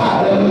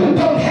God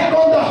don't have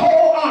on the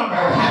whole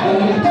armor.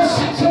 The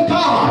saints of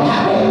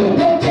God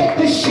don't take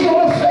the shield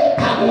of faith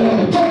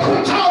to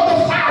quench all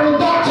the fiery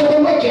darts of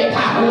the wicked.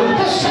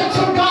 The saints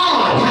of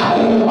God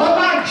are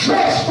not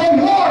dressed for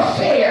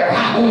warfare.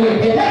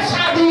 And that's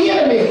how the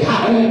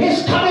enemy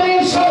is coming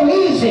in so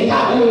easy,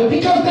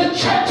 because the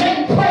church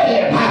ain't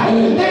praying.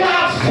 They're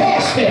not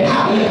fasting.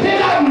 They're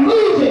not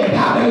moving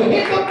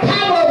in the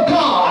power of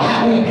God.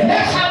 And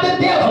that's how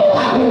the devil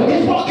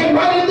is walking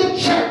right in the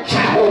church,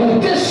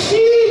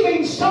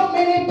 deceiving so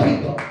many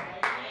people.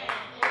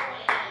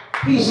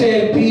 He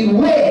said,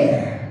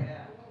 beware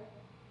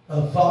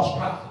of false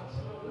prophets.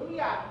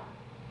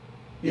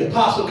 The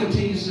apostle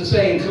continues to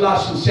say in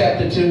Colossians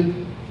chapter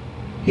 2,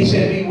 he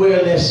said,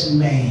 beware lest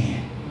man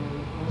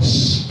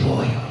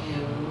spoil you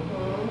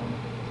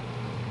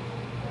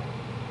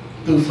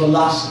through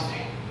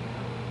philosophy.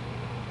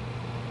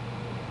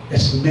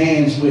 That's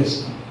man's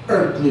wisdom,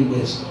 earthly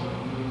wisdom.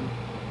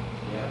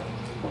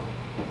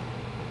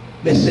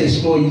 Let's say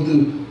spoil you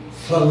through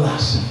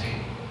philosophy,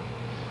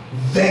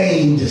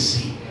 vain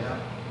deceit.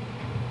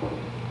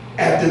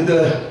 After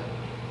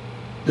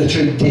the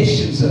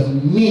traditions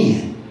of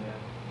men,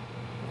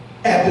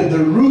 after the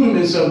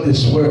rudiments of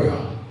this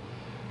world,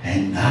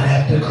 and not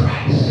after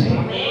Christ.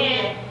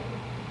 Amen.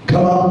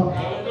 Come on.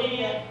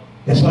 Amen.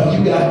 That's why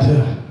you got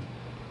to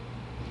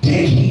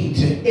take heed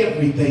to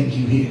everything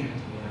you hear.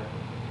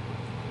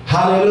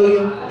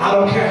 Hallelujah. I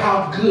don't care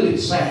how good it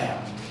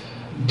sounds.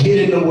 Get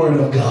in the Word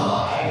of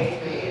God.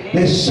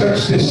 Let's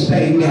search this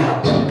thing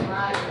out.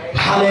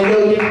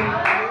 Hallelujah.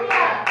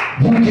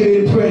 You get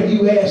in prayer and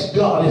you ask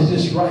God, is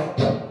this right?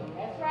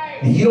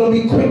 And you don't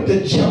be quick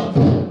to jump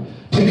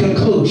to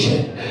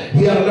conclusion.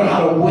 You got to learn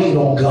how to wait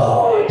on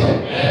God.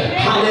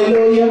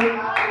 Hallelujah.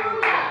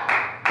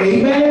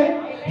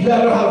 Amen. You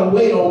got to learn how to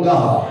wait on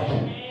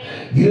God.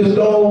 You just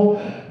don't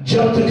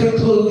jump to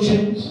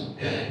conclusions.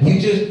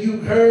 You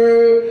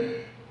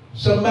heard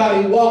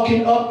somebody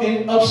walking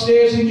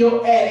upstairs in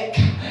your attic,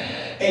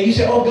 and you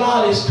say, oh,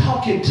 God is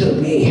talking to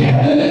me.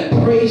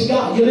 Praise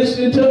God. You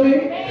listening to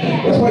me?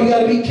 That's why you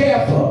got to be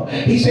careful.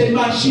 He said,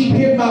 my sheep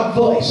hear my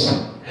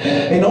voice.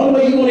 And the only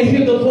way you're going to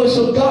hear the voice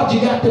of God,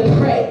 you got to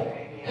pray.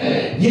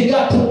 You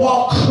got to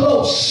walk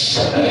close.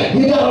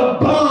 You got to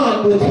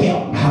bond with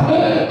him.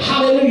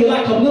 Hallelujah.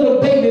 Like a little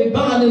baby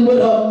bonding with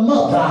her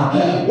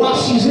mother while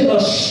she's in her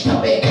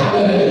stomach.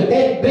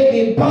 That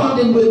baby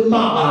bonding with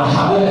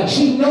mama.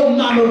 She know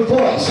mama's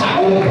voice.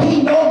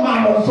 He know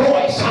mama's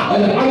voice.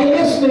 Are you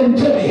listening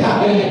to me?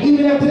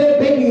 Even after that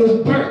baby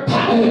is burnt,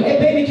 that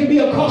baby can be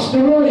across the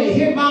room and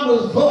hear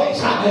mama's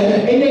voice.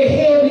 And their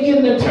head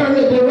begin to turn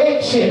the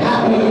direction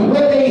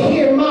where they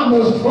hear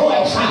mama's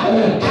voice.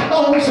 Come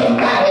on,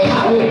 somebody.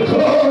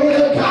 Glory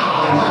to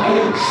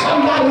God.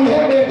 Somebody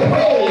help me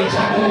praise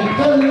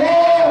the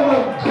Lamb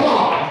of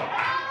God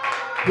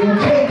who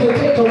came to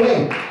take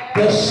away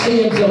the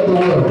sins of the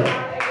world.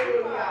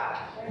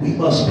 We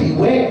must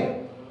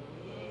beware.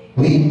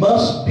 We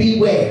must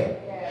beware.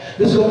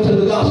 Let's go to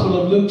the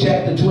Gospel of Luke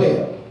chapter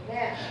 12.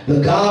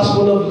 The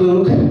Gospel of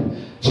Luke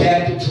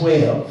chapter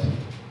 12.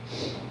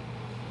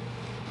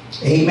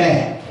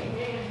 Amen.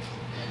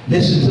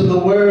 Listen to the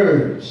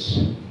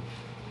words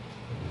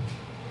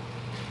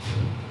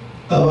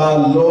of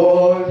our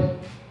Lord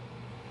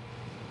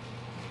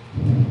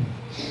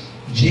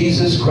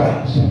Jesus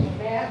Christ.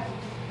 Amen.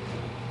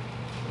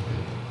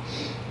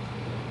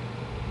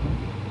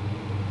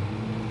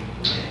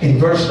 In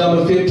verse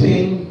number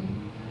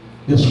 15,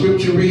 the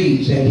scripture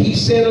reads, and he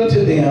said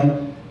unto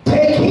them,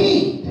 take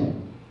heed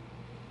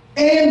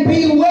and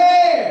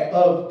beware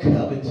of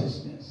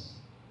covetousness.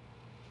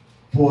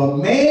 For a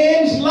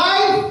man's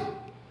life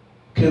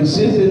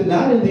consisteth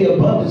not in the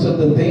abundance of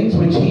the things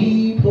which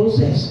he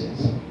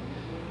possesses.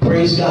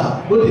 Praise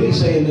God. What did he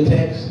say in the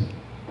text?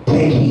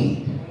 Take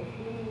heed.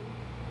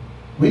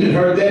 We done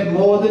heard that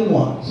more than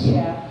once.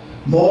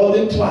 More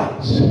than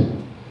twice.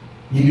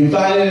 You can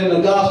find it in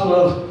the Gospel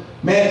of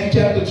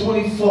Matthew chapter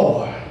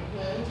 24.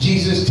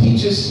 Jesus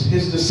teaches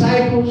his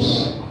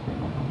disciples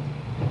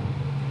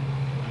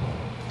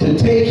to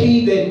take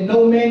heed that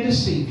no man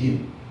deceive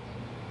you.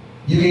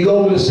 You can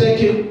go to the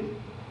 2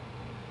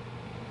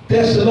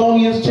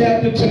 Thessalonians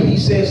chapter 2. He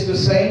says the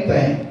same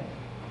thing.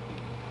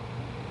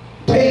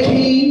 Take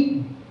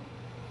heed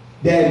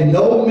that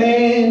no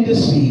man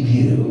deceive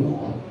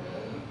you.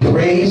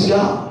 Praise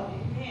God.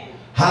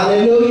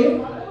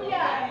 Hallelujah.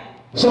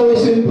 So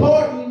it's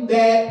important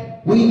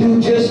that we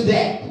do just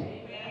that.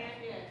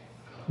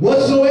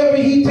 Whatsoever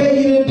he tell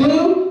you to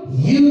do,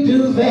 you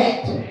do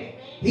that.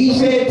 He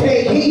said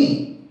take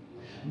heed.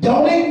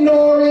 Don't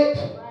ignore it.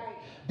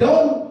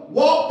 Don't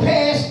walk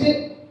past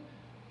it.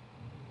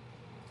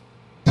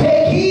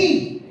 Take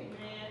heed.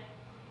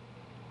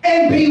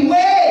 And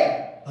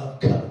beware of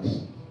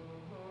covetousness.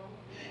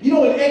 You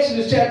know, in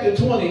Exodus chapter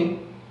 20,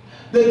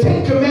 the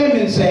 10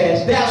 Commandments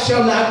says, thou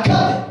shalt not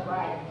covet.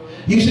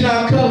 You should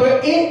not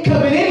covet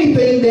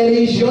anything that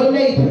is your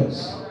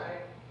neighbor's.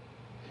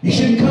 You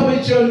shouldn't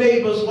covet your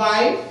neighbor's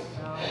wife.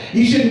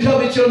 You shouldn't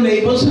covet your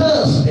neighbor's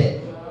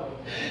husband.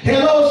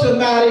 Hello,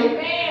 somebody.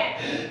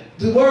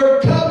 The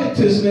word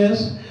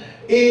covetousness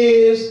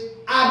is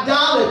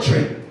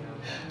idolatry.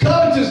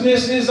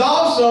 Covetousness is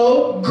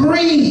also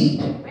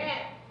greed.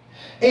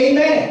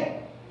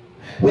 Amen.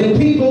 When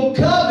people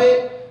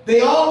covet, they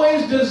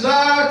always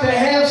desire to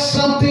have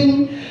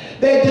something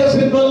that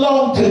doesn't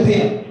belong to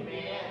them.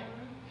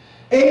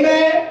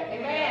 Amen.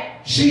 Amen.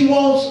 She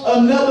wants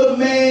another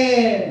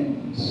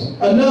man's,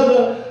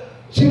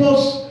 she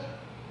wants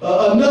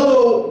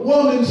another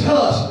woman's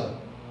husband.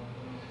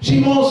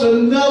 She wants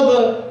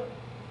another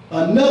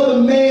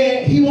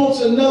man, he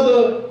wants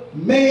another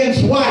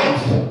man's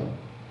wife.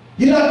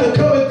 You're not to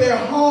covet their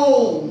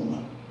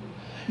home.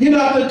 You're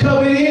not to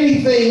covet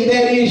anything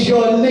that is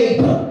your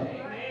neighbor.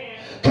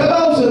 Come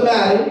on,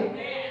 somebody.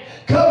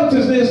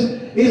 Covetousness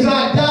is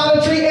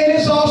idolatry and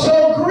it's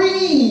also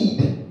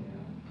greed.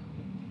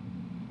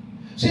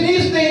 See,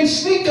 these things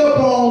sneak up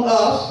on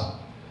us,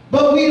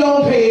 but we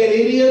don't pay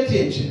it any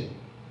attention.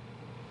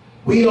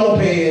 We don't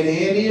pay it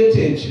any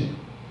attention.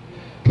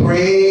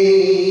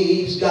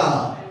 Praise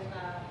God.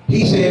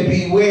 He said,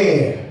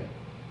 beware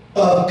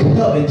of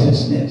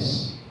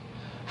covetousness.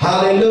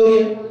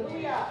 Hallelujah.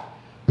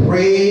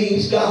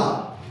 Praise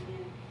God.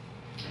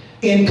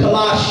 In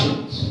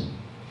Colossians,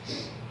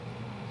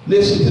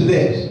 listen to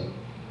this.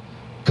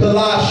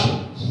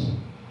 Colossians.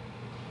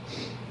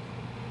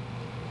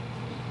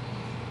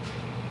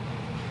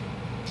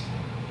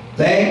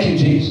 Thank you,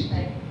 Jesus.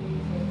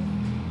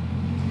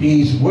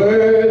 He's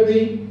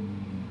worthy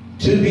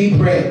to be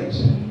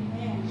praised.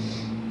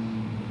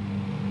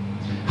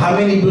 How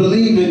many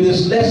believe in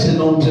this lesson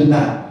on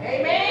tonight?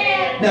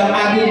 Amen. Now,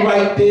 I didn't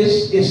write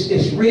this.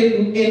 It's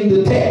written in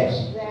the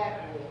text.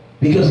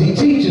 Because he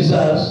teaches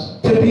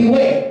us to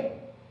beware.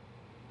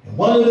 And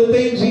one of the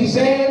things he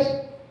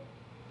says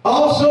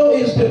also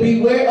is to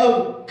beware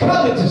of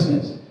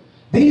covetousness.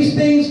 These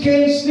things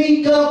can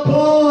sneak up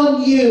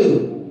on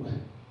you.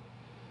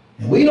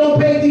 And we don't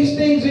pay these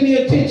things any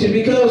attention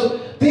because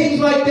things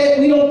like that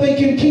we don't think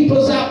can keep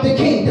us out the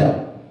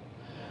kingdom.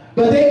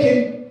 But they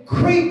can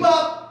creep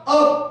up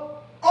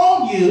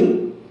on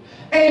you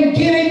and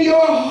get in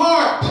your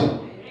heart.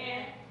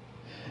 Amen.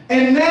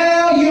 And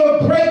now you're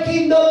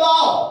breaking the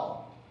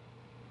law.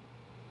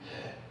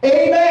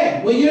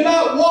 Amen. When you're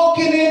not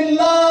walking in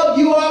love,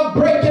 you are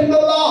breaking the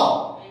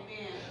law.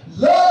 Amen.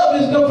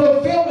 Love is the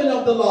fulfillment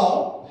of the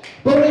law.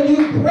 But when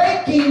you're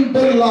breaking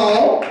the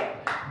law,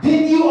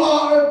 then you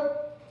are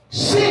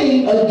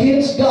sinning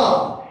against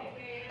God.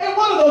 Amen. And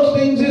one of those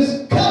things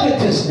is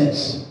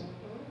covetousness.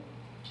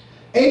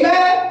 Amen?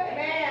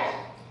 Amen.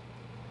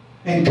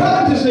 And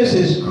covetousness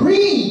is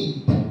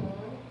greed.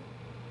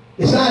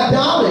 It's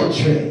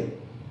idolatry.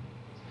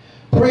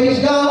 Praise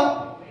God.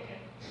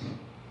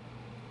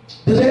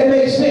 Does that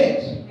make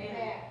sense?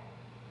 Amen.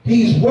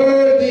 He's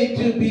worthy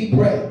to be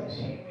praised.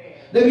 Amen.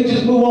 Let me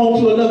just move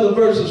on to another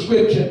verse of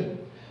scripture.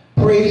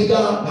 Praise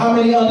God. How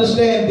many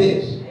understand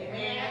this?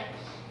 Amen.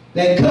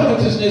 That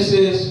covetousness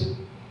is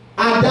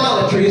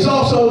idolatry. It's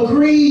also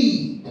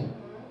greed.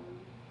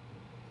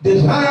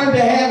 Desiring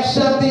to have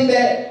something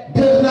that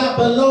does not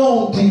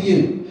belong to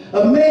you.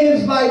 A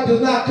man's life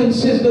does not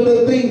consist of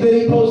the things that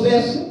he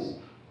possesses.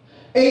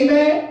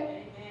 Amen? Amen.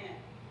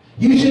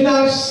 You should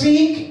not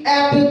seek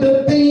after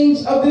the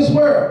things of this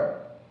world.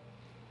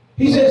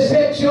 He says,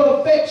 set your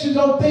affections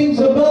on things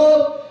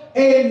above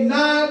and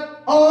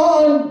not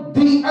on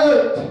the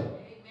earth. Amen.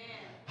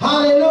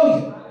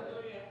 Hallelujah.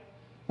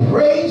 Hallelujah.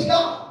 Praise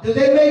God. Does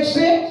that make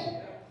sense?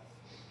 Yes.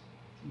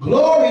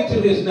 Glory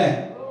to his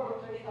name.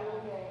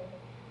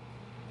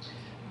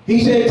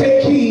 He said,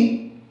 take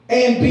heed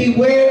and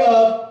beware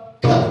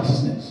of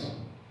covetousness.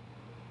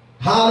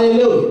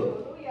 Hallelujah.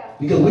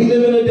 Because we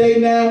live in a day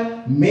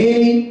now,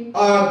 many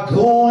are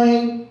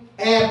going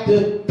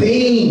after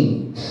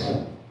things.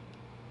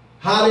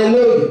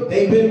 Hallelujah.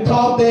 They've been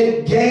taught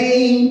that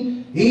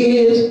gain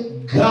is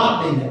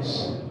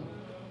godliness.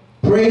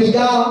 Praise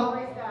God.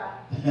 Praise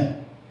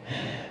God.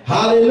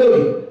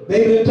 Hallelujah.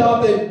 They've been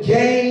taught that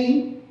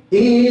gain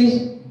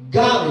is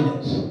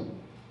godliness.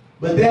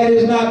 But that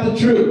is not the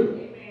truth.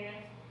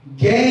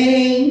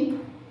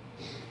 Gain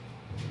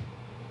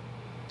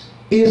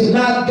is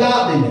not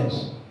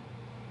godliness.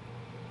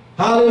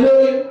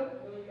 Hallelujah.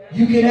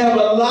 You can have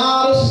a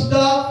lot of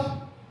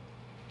stuff,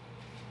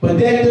 but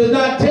that does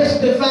not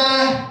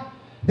testify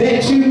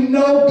that you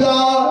know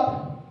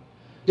God.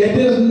 That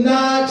does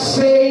not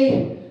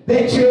say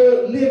that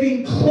you're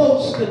living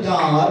close to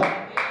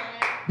God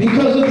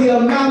because of the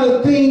amount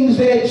of things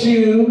that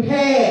you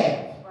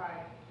have.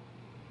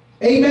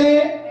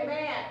 Amen?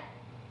 Amen.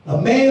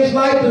 A man's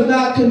life does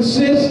not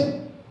consist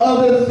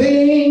of the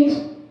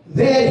things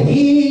that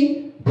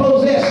he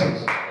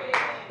possesses.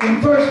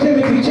 In 1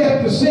 Timothy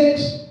chapter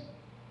 6,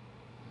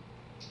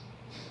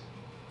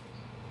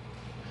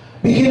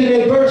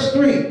 beginning at verse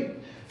 3.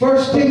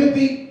 1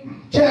 Timothy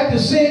chapter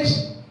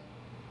 6,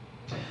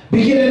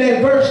 beginning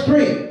at verse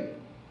 3.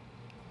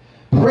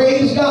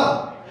 Praise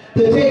God.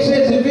 The text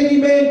says, if any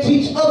man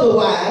teach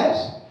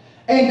otherwise,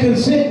 and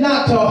consent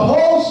not to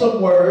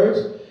wholesome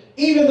words,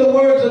 even the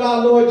words of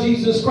our Lord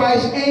Jesus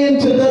Christ, and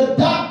to the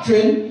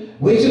doctrine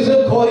which is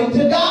according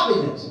to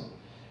godliness,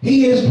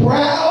 he is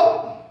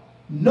proud,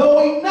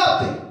 knowing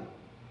nothing,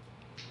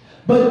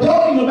 but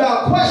doting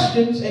about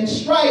questions and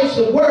strifes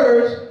of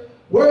words,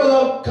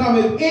 whereof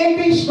cometh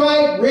envy,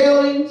 strife,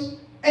 railings,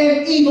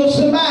 and evil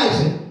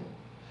surmising,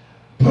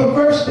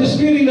 perverse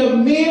disputing of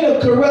men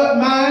of corrupt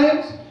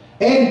minds,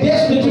 and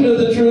destitute of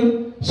the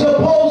truth,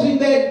 supposing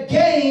that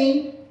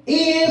gain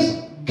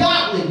is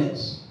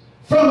godliness.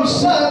 From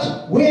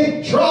such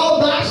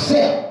withdraw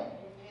thyself.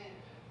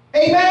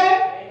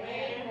 Amen?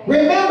 Amen.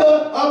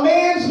 Remember, a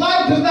man's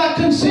life does not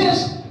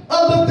consist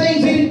of the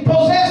things that he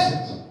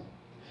possesses.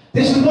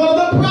 This is one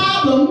of the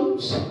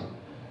problems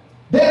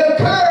that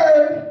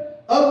occurred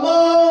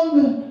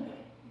among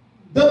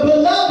the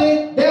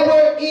beloved that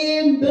were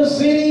in the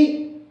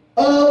city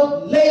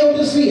of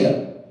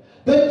Laodicea,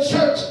 the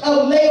church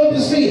of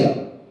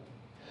Laodicea.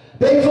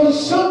 They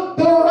forsook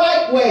the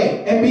right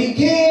way and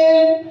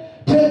began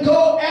to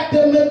go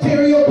after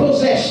material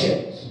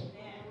possessions.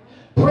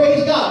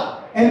 Praise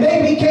God. And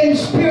they became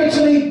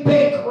spiritually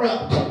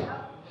bankrupt.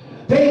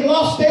 They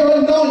lost their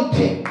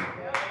anointing.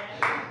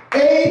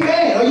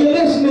 Amen. Are you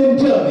listening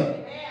to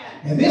me?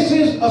 And this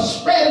is a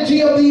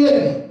strategy of the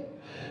enemy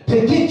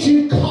to get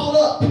you caught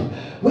up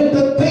with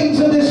the things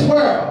of this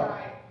world.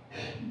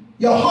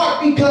 Your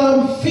heart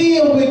becomes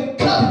filled with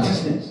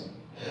covetousness,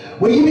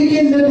 where you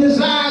begin to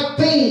desire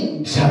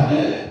things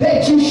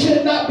that you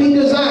should not be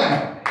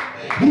desiring.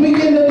 You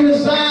begin to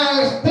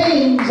desire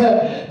things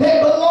that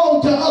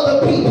belong to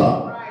other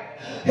people.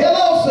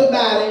 Hello,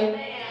 somebody.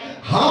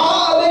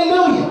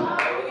 Hallelujah.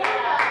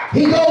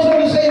 He goes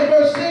on to say in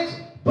verse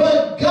 6,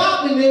 but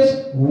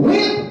godliness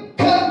with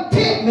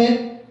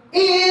contentment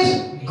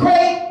is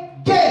great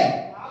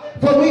gain.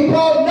 For we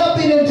brought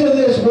nothing into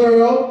this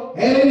world,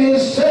 and it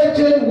is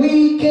certain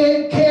we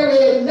can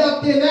carry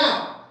nothing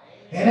out.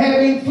 And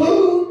having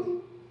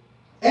food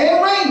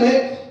and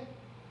raiment,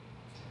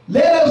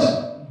 let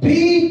us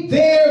be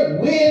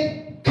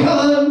therewith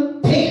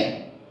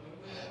content.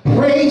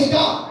 Praise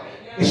God.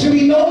 There should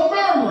be no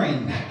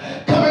murmuring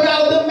coming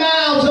out of the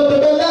mouths of the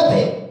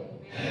beloved.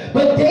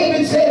 But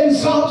David said in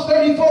Psalms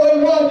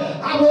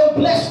 34:1, I will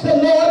bless the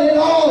Lord at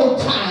all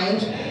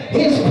times.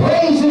 His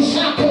praises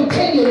shall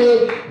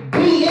continually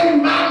be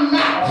in my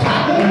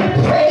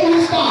mouth.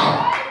 Praise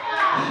God.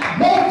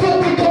 No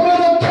filthy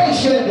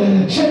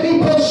communication should be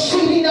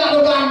proceeding out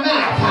of our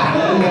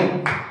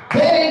mouth.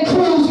 That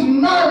includes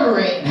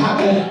murmuring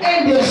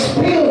and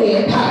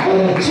disputing.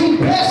 See,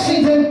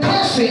 blessings and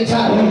cursings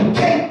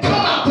can't come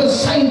out the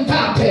same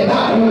fountain.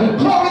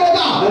 Glory to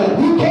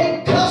God. You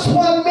can't cuss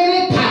 1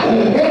 minute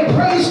and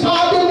praise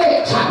God the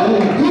next.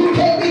 You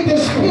can't be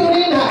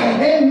disputing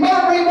and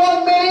murmuring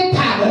 1 minute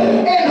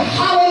and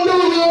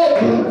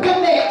hallelujah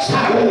the next.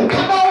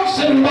 Come on,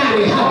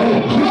 somebody.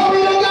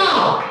 Glory to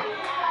God.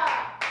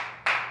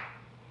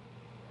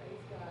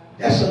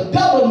 That's a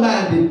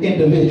double-minded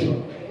individual.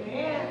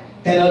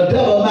 And a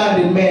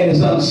double-minded man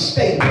is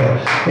unstable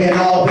in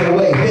all their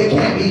ways. They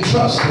can't be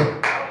trusted.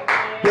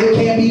 They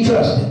can't be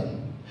trusted.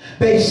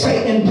 They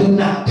say and do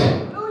not.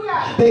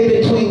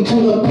 They between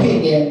two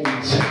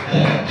opinions.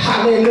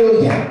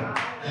 Hallelujah.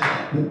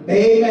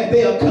 Amen.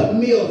 They are a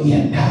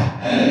chameleon.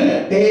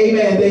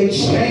 Amen. They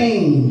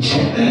change.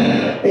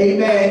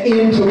 Amen.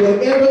 Into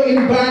whatever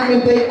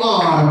environment they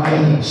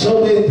are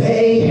so that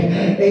they,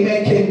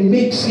 amen, can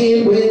mix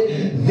in with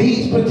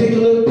these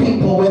particular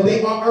people when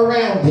they are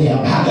around them.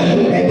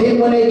 And then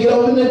when they get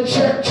over to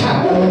church,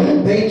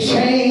 they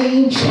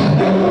change,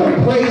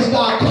 praise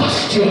God,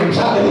 costumes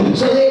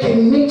so they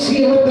can mix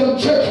in with them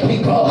church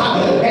people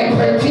and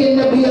pretend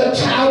to be a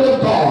child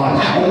of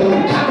God.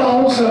 Come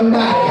on,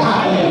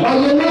 somebody. Are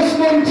you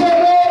listening to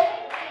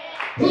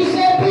me? He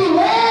said,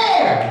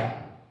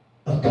 beware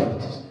of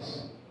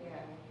covetousness.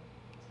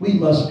 We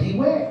must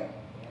beware.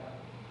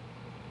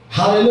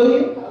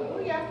 Hallelujah.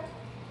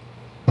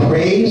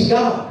 Praise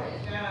God.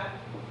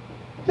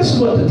 This is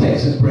what the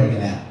text is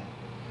bringing out.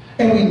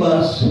 And we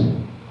must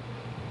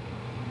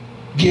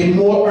give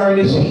more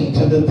earnest heed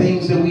to the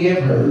things that we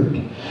have heard,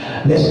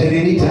 lest at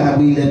any time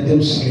we let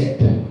them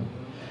slip.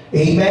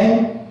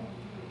 Amen.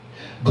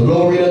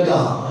 Glory to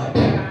God.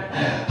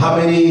 How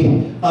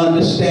many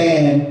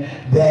understand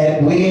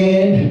that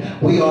when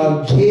we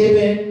are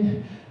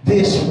given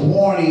this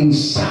warning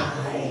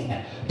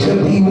sign to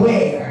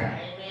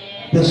beware,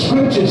 the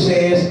scripture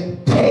says,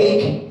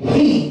 take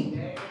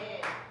heed.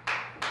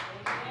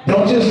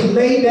 Don't just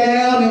lay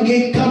down and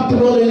get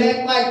comfortable and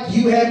act like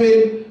you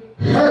haven't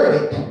heard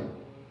it.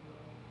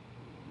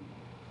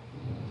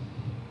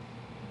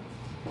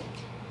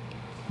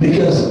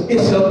 Because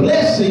it's a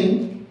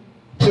blessing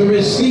to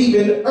receive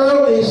an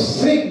early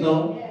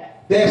signal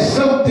that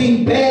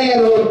something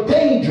bad or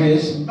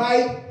dangerous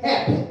might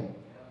happen.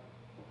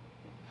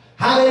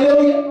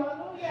 Hallelujah.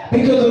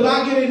 Because if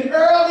I get an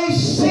early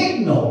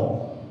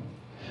signal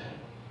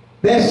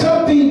that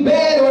something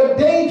bad or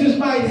dangerous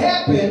might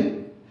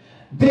happen,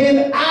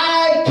 then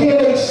I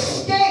can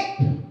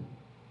escape.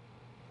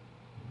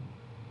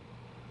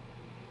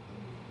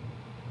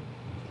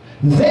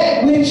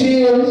 That which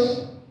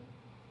is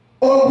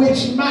or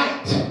which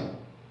might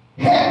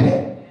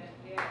happen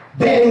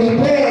that is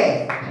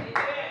bad,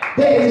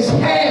 that is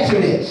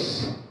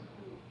hazardous,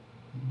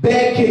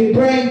 that can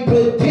bring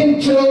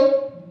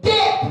potential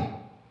death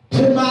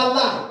to my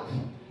life.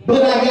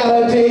 But I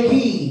gotta take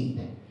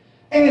heed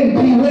and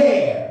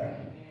beware.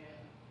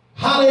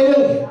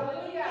 Hallelujah.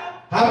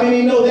 How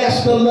many know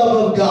that's the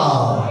love of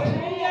God?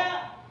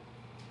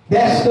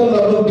 That's the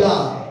love of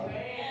God.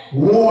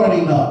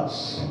 Warning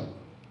us.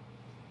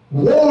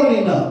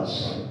 Warning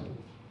us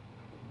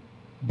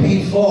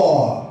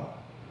before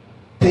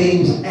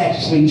things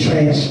actually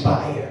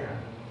transpire.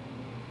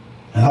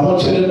 And I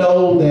want you to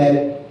know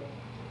that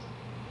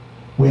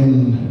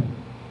when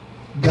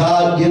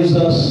God gives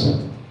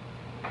us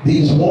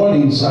these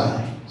warning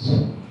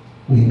signs,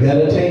 we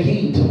better take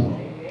heed to them.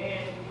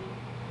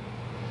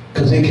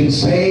 Because it can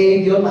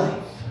save your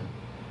life.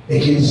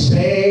 It can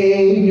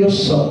save your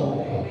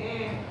soul.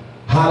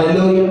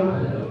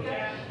 Hallelujah.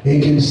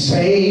 It can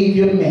save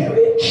your marriage.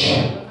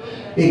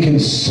 It can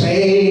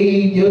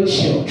save your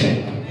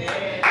children.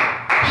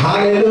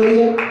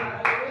 Hallelujah.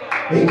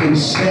 It can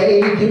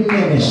save your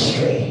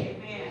ministry.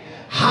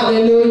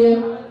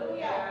 Hallelujah.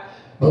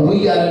 But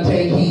we got to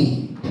take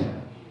heed.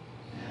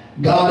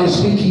 God is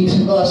speaking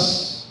to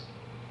us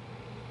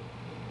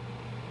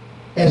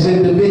as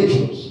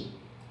individuals,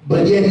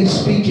 but yet he's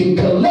speaking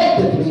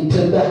collectively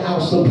to the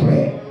house of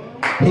prayer,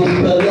 his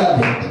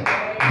beloved,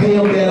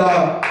 them that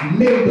are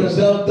members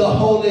of the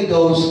Holy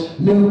Ghost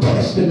New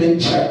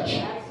Testament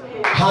church.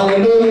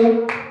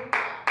 Hallelujah.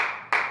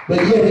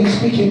 But yet he's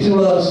speaking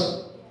to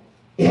us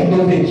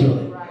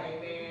individually.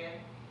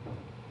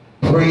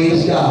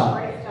 Praise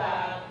God.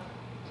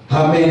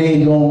 How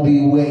many gonna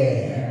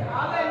beware?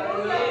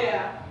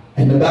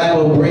 And the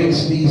Bible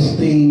breaks these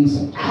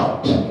things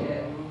out.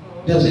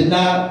 Does it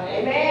not?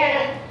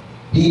 Amen.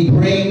 He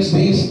brings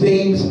these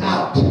things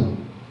out.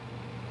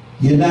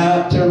 You're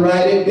not to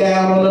write it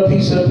down on a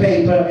piece of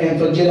paper and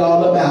forget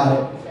all about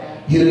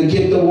it. You're to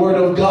get the word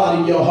of God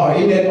in your heart.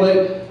 Isn't that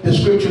what the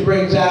scripture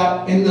brings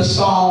out in the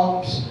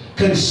Psalms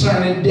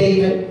concerning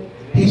David?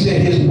 He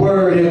said, his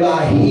word have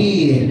I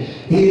hid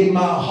in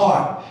my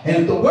heart. And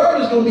if the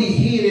word is going to be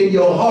hid in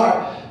your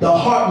heart, the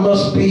heart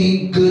must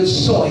be good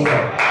soil.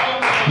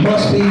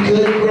 Must be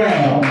good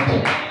ground.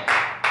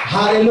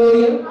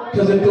 Hallelujah.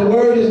 Because if the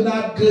word is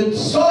not good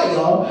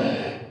soil,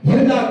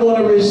 you're not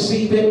going to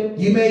receive it.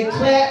 You may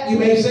clap, you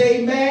may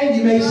say amen,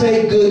 you may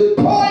say good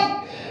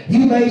point,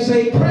 you may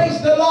say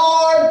praise the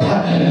Lord,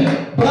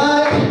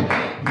 but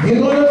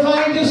you're going to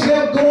find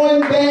yourself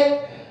going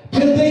back to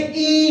the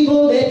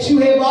evil that you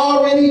have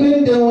already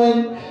been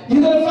doing.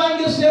 You're going to find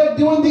yourself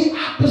doing the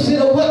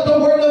opposite of what the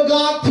word of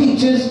God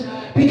teaches,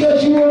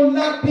 because you will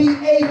not be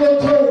able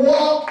to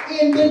walk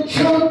in the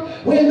truth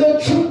when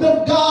the truth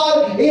of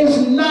God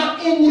is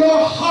not in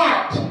your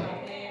heart.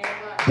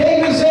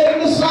 David said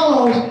in the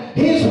Psalms,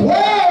 his word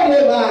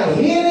have I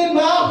hid in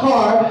my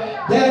heart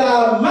that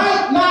I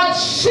might not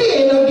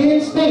sin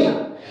against thee.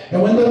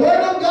 And when the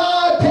word of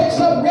God takes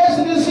up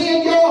residency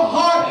in your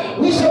heart,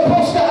 we're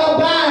supposed to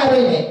abide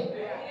in it.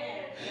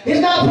 It's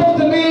not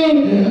supposed to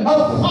be a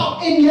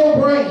thought in your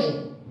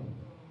brain.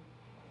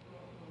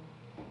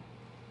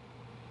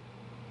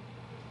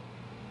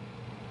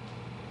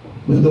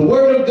 When the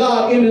word of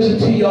God enters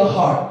into your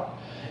heart,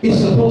 it's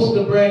supposed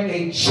to bring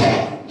a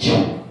change.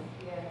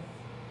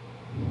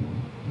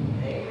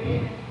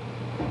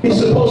 It's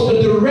supposed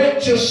to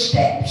direct your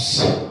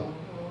steps.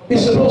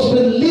 It's supposed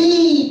to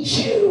lead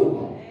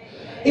you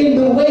in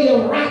the way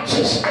of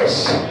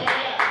righteousness.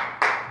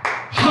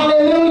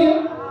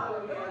 Hallelujah.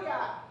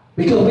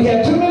 Because we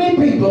have too many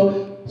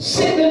people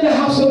sitting in the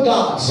house of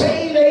God,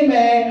 saying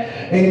amen,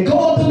 and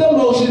going through the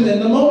motions,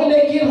 and the moment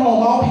they get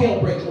home, all hell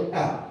breaks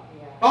out.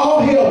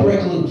 All hell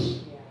breaks loose.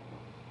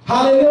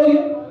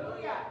 Hallelujah.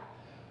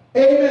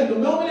 Amen. The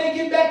moment they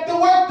get back to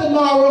work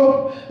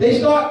tomorrow, they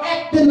start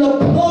acting a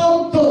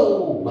plum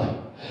fool.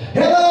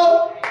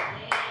 Hello?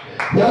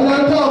 Y'all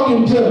not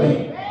talking to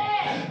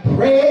me.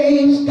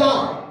 Praise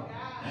God.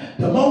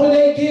 The moment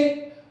they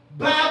get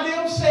by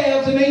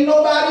themselves and ain't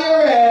nobody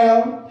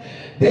around,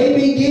 they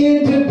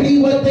begin to be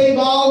what they've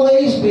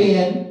always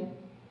been.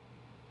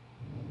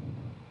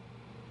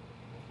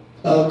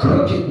 a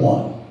crooked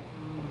one.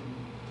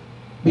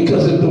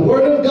 Because if the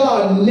word of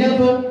God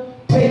never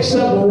takes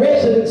up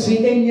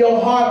residency in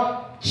your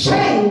heart,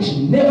 change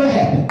never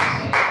happens.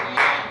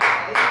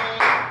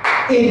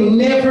 It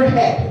never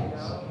happens.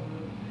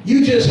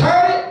 You just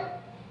heard it,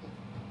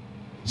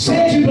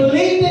 said you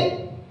believed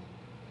it,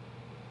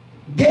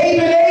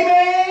 gave it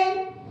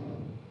amen,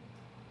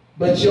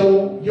 but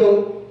your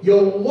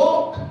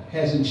walk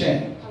hasn't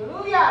changed.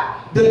 Hallelujah.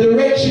 The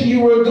direction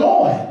you were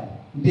going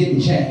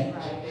didn't change.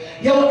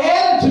 Your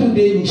attitude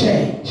didn't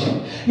change.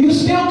 You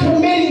still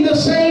committing the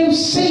same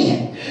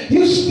sin.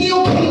 You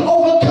still can't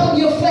overcome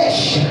your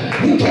flesh.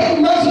 You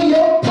can't muzzle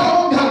your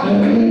tongue.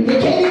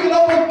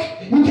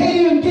 You can't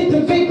even get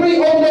the victory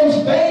on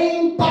those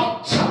vain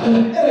thoughts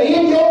that are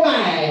in your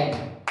mind.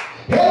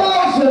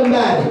 Hello,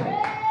 somebody.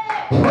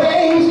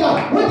 Praise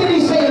God. What did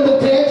he say in the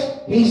text?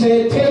 He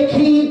said, take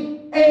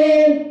heed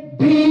and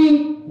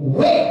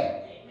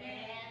beware.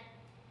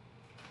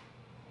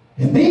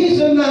 And these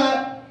are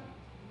not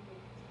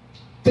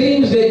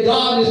things that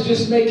God is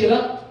just making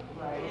up.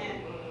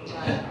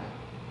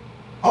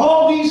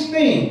 All these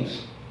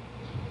things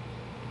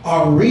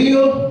are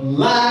real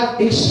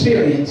live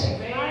experience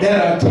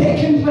that are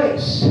taking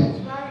place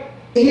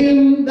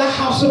in the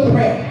house of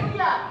prayer.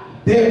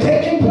 They're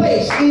taking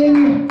place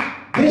in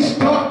this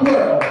dark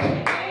world.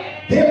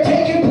 They're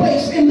taking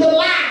place in the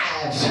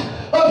lives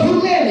of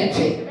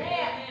humanity.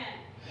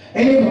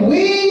 And if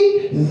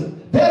we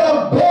that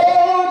are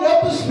born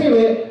of the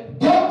Spirit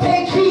don't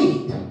take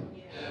heed,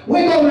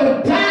 we're going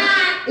to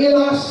die in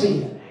our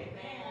sin.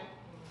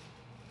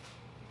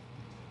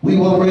 We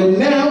will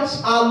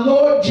renounce our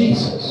Lord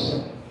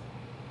Jesus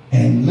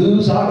and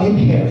lose our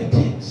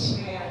inheritance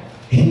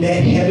in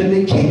that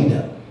heavenly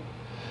kingdom,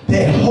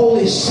 that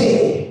holy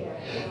city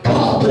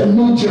called the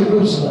New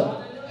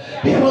Jerusalem.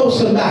 Hello,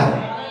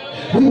 somebody.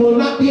 We will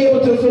not be able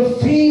to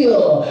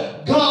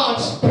fulfill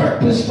God's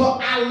purpose for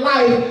our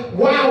life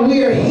while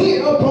we're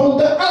here upon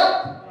the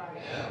earth.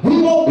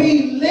 We won't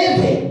be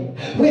living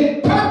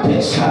with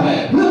purpose.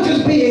 We'll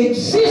just be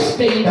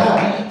existing,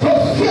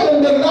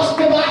 fulfilling the lust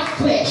of our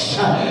flesh,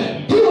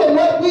 doing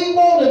what we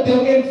want to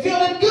do and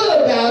feeling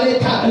good about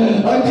it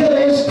until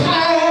it's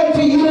time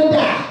for you to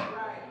die.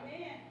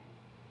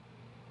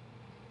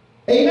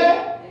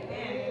 Amen?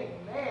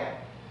 Amen.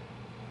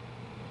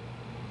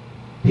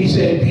 He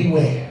said,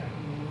 beware.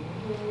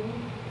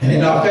 And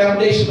in our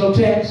foundational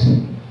text,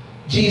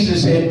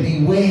 Jesus said,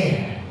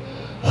 beware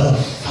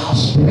of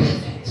false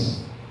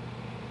prophets.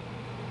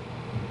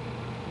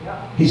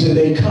 He said,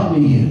 they come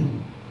to you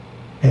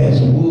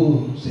as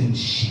wolves in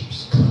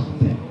sheep's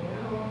clothing.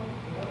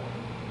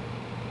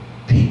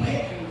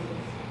 Beware.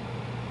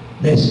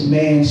 Lest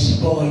man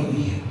spoil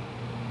you.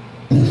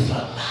 The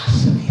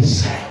philosophy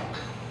sound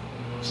good.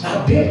 It's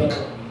not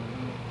biblical.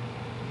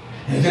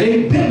 And if it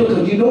ain't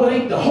biblical, you know it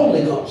ain't the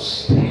Holy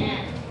Ghost.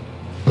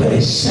 But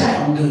it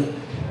sound good.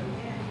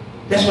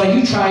 That's why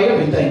you try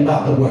everything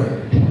about the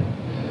word.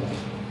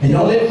 And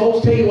don't let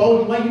folks tell you,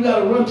 oh, why you got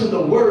to run to the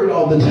word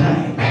all the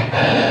time.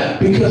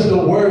 Because the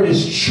word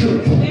is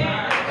truth.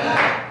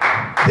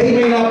 They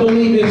may not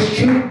believe it's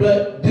truth,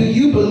 but do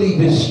you believe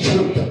it's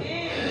truth?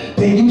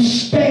 Then you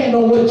stand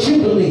on what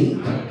you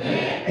believe.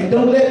 And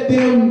don't let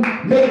them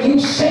make you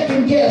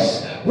second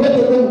guess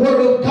whether the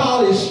word of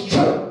God is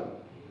true.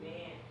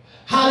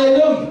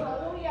 Hallelujah.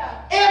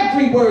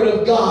 Every word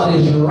of God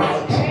is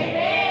right.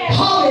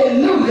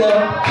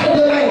 Hallelujah to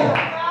the Lamb.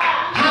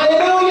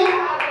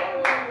 Hallelujah.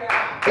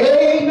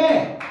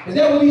 Amen. Is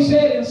that what he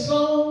said in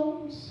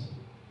Psalms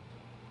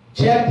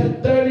chapter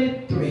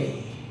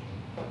 33?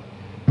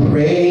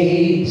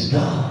 Praise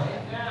God.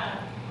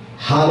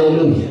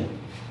 Hallelujah.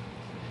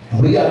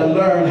 And we got to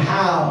learn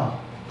how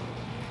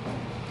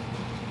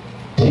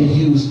to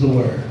use the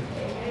word.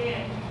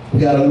 We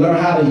got to learn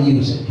how to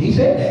use it. He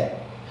said that.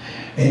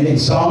 And in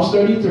Psalms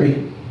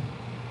 33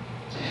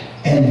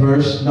 and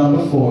verse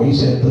number 4, he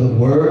said, the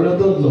word of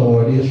the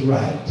Lord is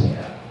right.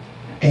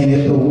 And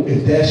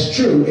if that's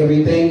true,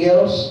 everything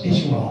else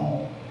is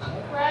wrong.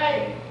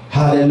 Right.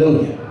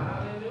 Hallelujah.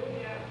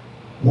 Hallelujah.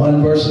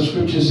 One verse of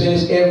scripture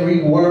says,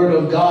 every word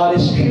of God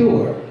is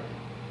pure.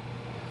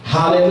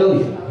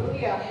 Hallelujah.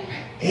 Hallelujah.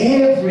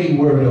 Every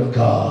word of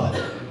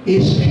God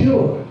is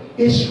pure.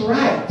 It's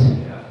right.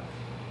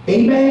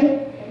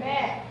 Amen.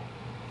 Amen.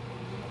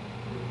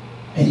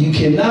 And you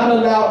cannot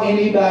allow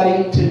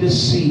anybody to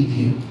deceive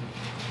you.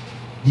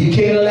 You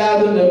can't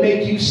allow them to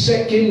make you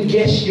second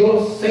guess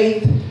your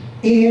faith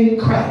in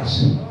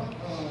Christ.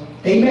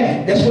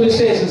 Amen. That's what it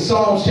says in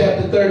Psalms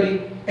chapter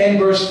 30 and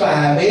verse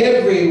 5.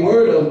 Every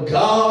word of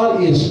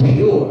God is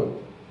pure.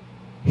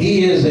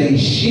 He is a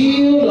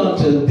shield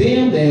unto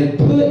them that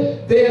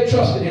put their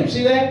trust in him.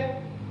 See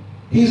that?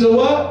 He's a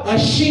what? A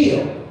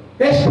shield.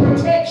 That's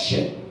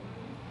protection.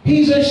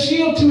 He's a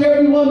shield to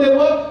everyone that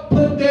what?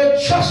 Put their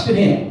trust in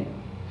him.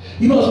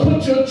 You must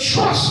put your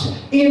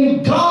trust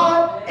in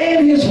God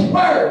and his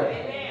word.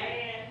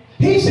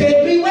 He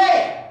said,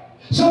 beware.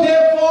 So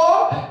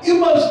therefore, you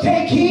must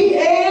take heed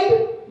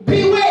and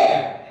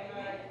beware.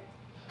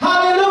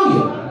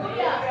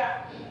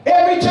 Hallelujah.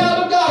 Every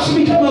child of God should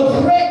become a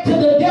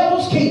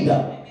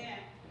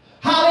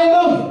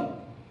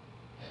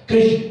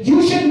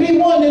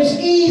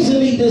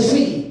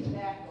deceived.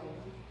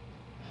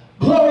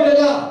 Glory to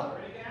God.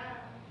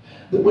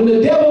 When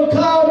the devil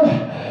comes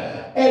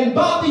and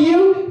bother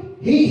you,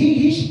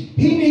 he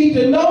needs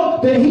to know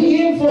that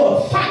he in for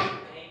a fight.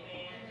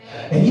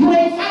 And you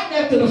ain't fighting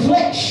after the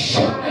flesh.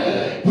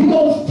 You're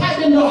going to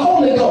fight in the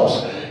Holy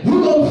Ghost.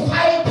 You're going to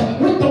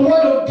fight with the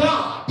Word of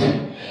God.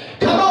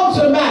 Come on,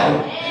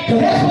 somebody.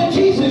 Because that's what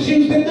Jesus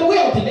used in the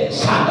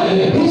wilderness.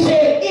 He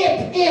said,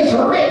 it is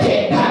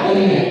written.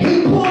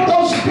 He pulled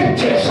those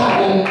scriptures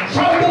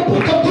from the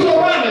book of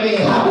Deuteronomy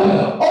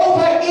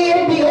over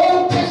in the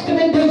Old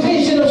Testament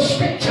division of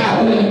Scripture.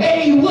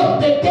 And he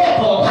whooped the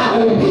devil.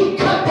 He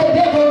cut the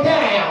devil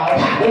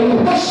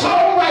down. The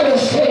songwriter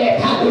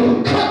said,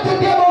 cut the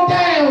devil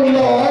down,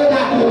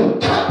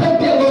 Lord. Cut the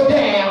devil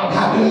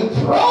down.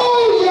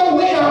 Throw your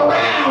weight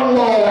around,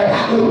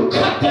 Lord.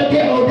 Cut the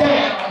devil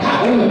down.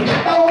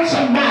 Come on,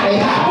 somebody.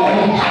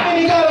 How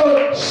many got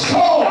a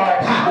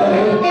sword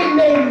in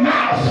their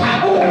mouth?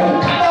 Come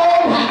on.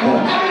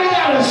 How many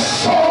got a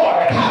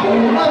sword?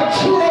 A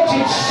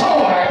two-edged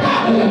sword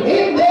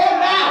in their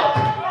mouth.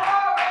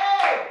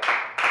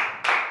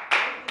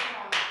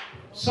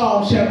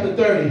 Psalm chapter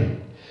 30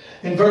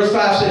 and verse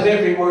 5 says,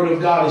 every word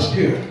of God is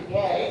pure.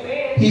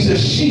 He's a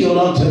shield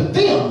unto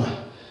them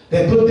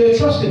that put their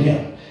trust in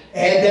him.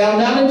 Add thou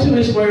not unto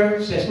his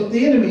words. That's what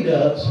the enemy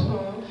does.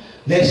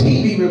 Lest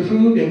he be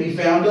reproved and be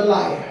found a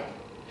liar.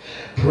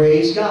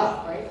 Praise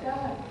God. Praise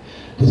God.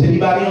 Does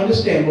anybody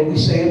understand what we're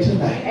saying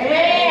tonight?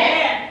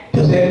 Amen.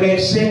 Does that make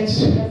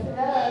sense? Yes, it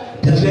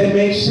does. Does that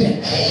make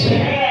sense?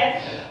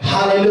 Amen.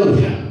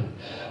 Hallelujah.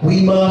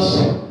 We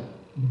must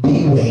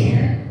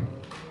beware.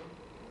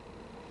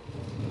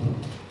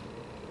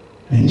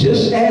 And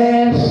just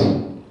as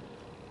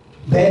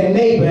that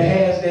neighbor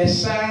has that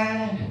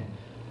sign,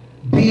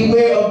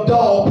 beware of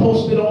dog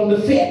posted on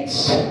the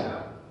fence,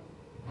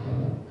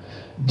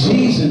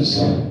 Jesus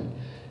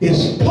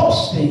is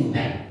posting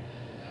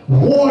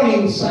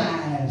warning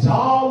signs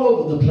all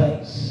over the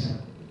place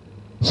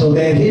so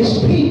that his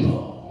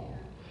people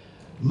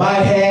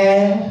might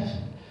have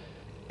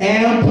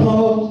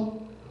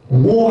ample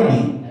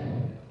warning,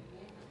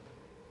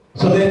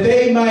 so that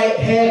they might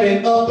have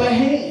an upper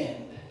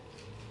hand.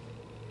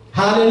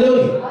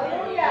 Hallelujah.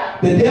 Hallelujah.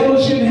 The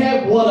devil shouldn't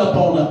have one up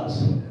on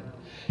us.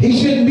 He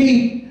shouldn't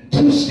be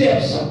 2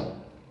 steps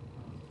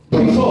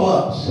before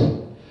us.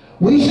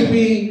 We should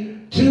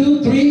be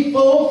 2, 3,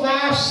 4,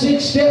 5,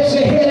 6 steps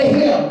ahead of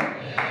him,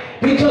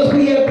 because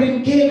we have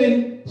been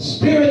given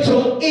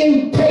spiritual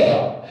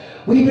intel.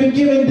 We've been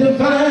given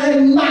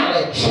divine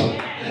knowledge.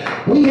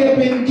 We have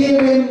been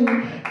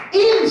given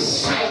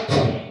insight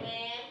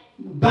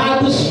by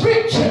the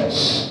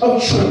scriptures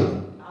of truth.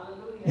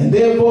 And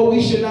therefore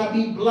we should not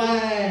be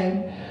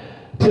blind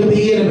to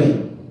the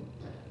enemy,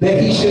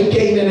 that he should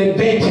gain an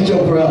advantage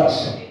over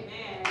us.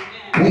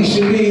 We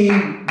should be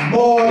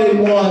more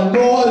than 1,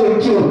 more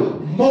than 2,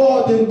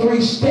 more than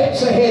 3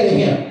 steps ahead of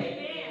him.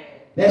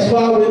 That's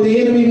why when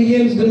the enemy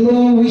begins to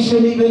move, we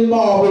shouldn't even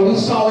marvel. We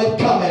saw it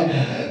coming,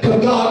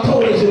 because God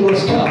told us it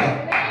was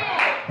coming.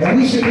 And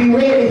we should be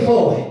ready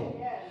for it,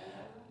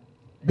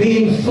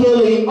 being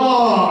fully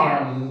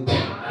armed.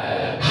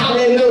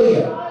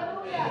 Hallelujah.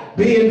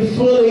 Being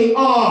fully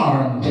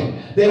armed,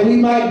 that we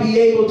might be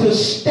able to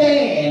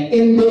stand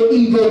in the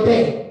evil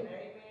day.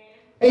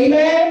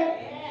 Amen.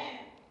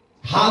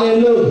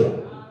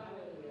 Hallelujah.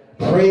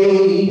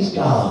 Praise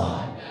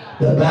God.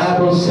 The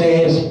Bible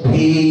says,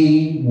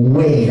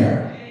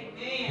 beware.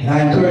 And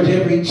I encourage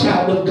every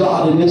child of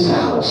God in this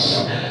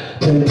house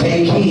to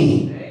take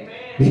heed,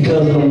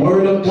 because the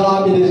word of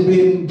God that has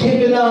been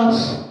given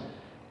us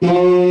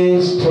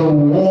is to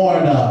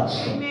warn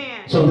us,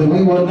 so that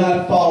we will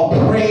not fall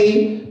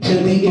prey to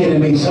the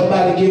enemy.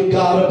 Somebody give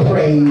God a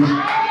praise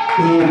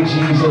in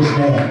Jesus'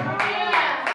 name.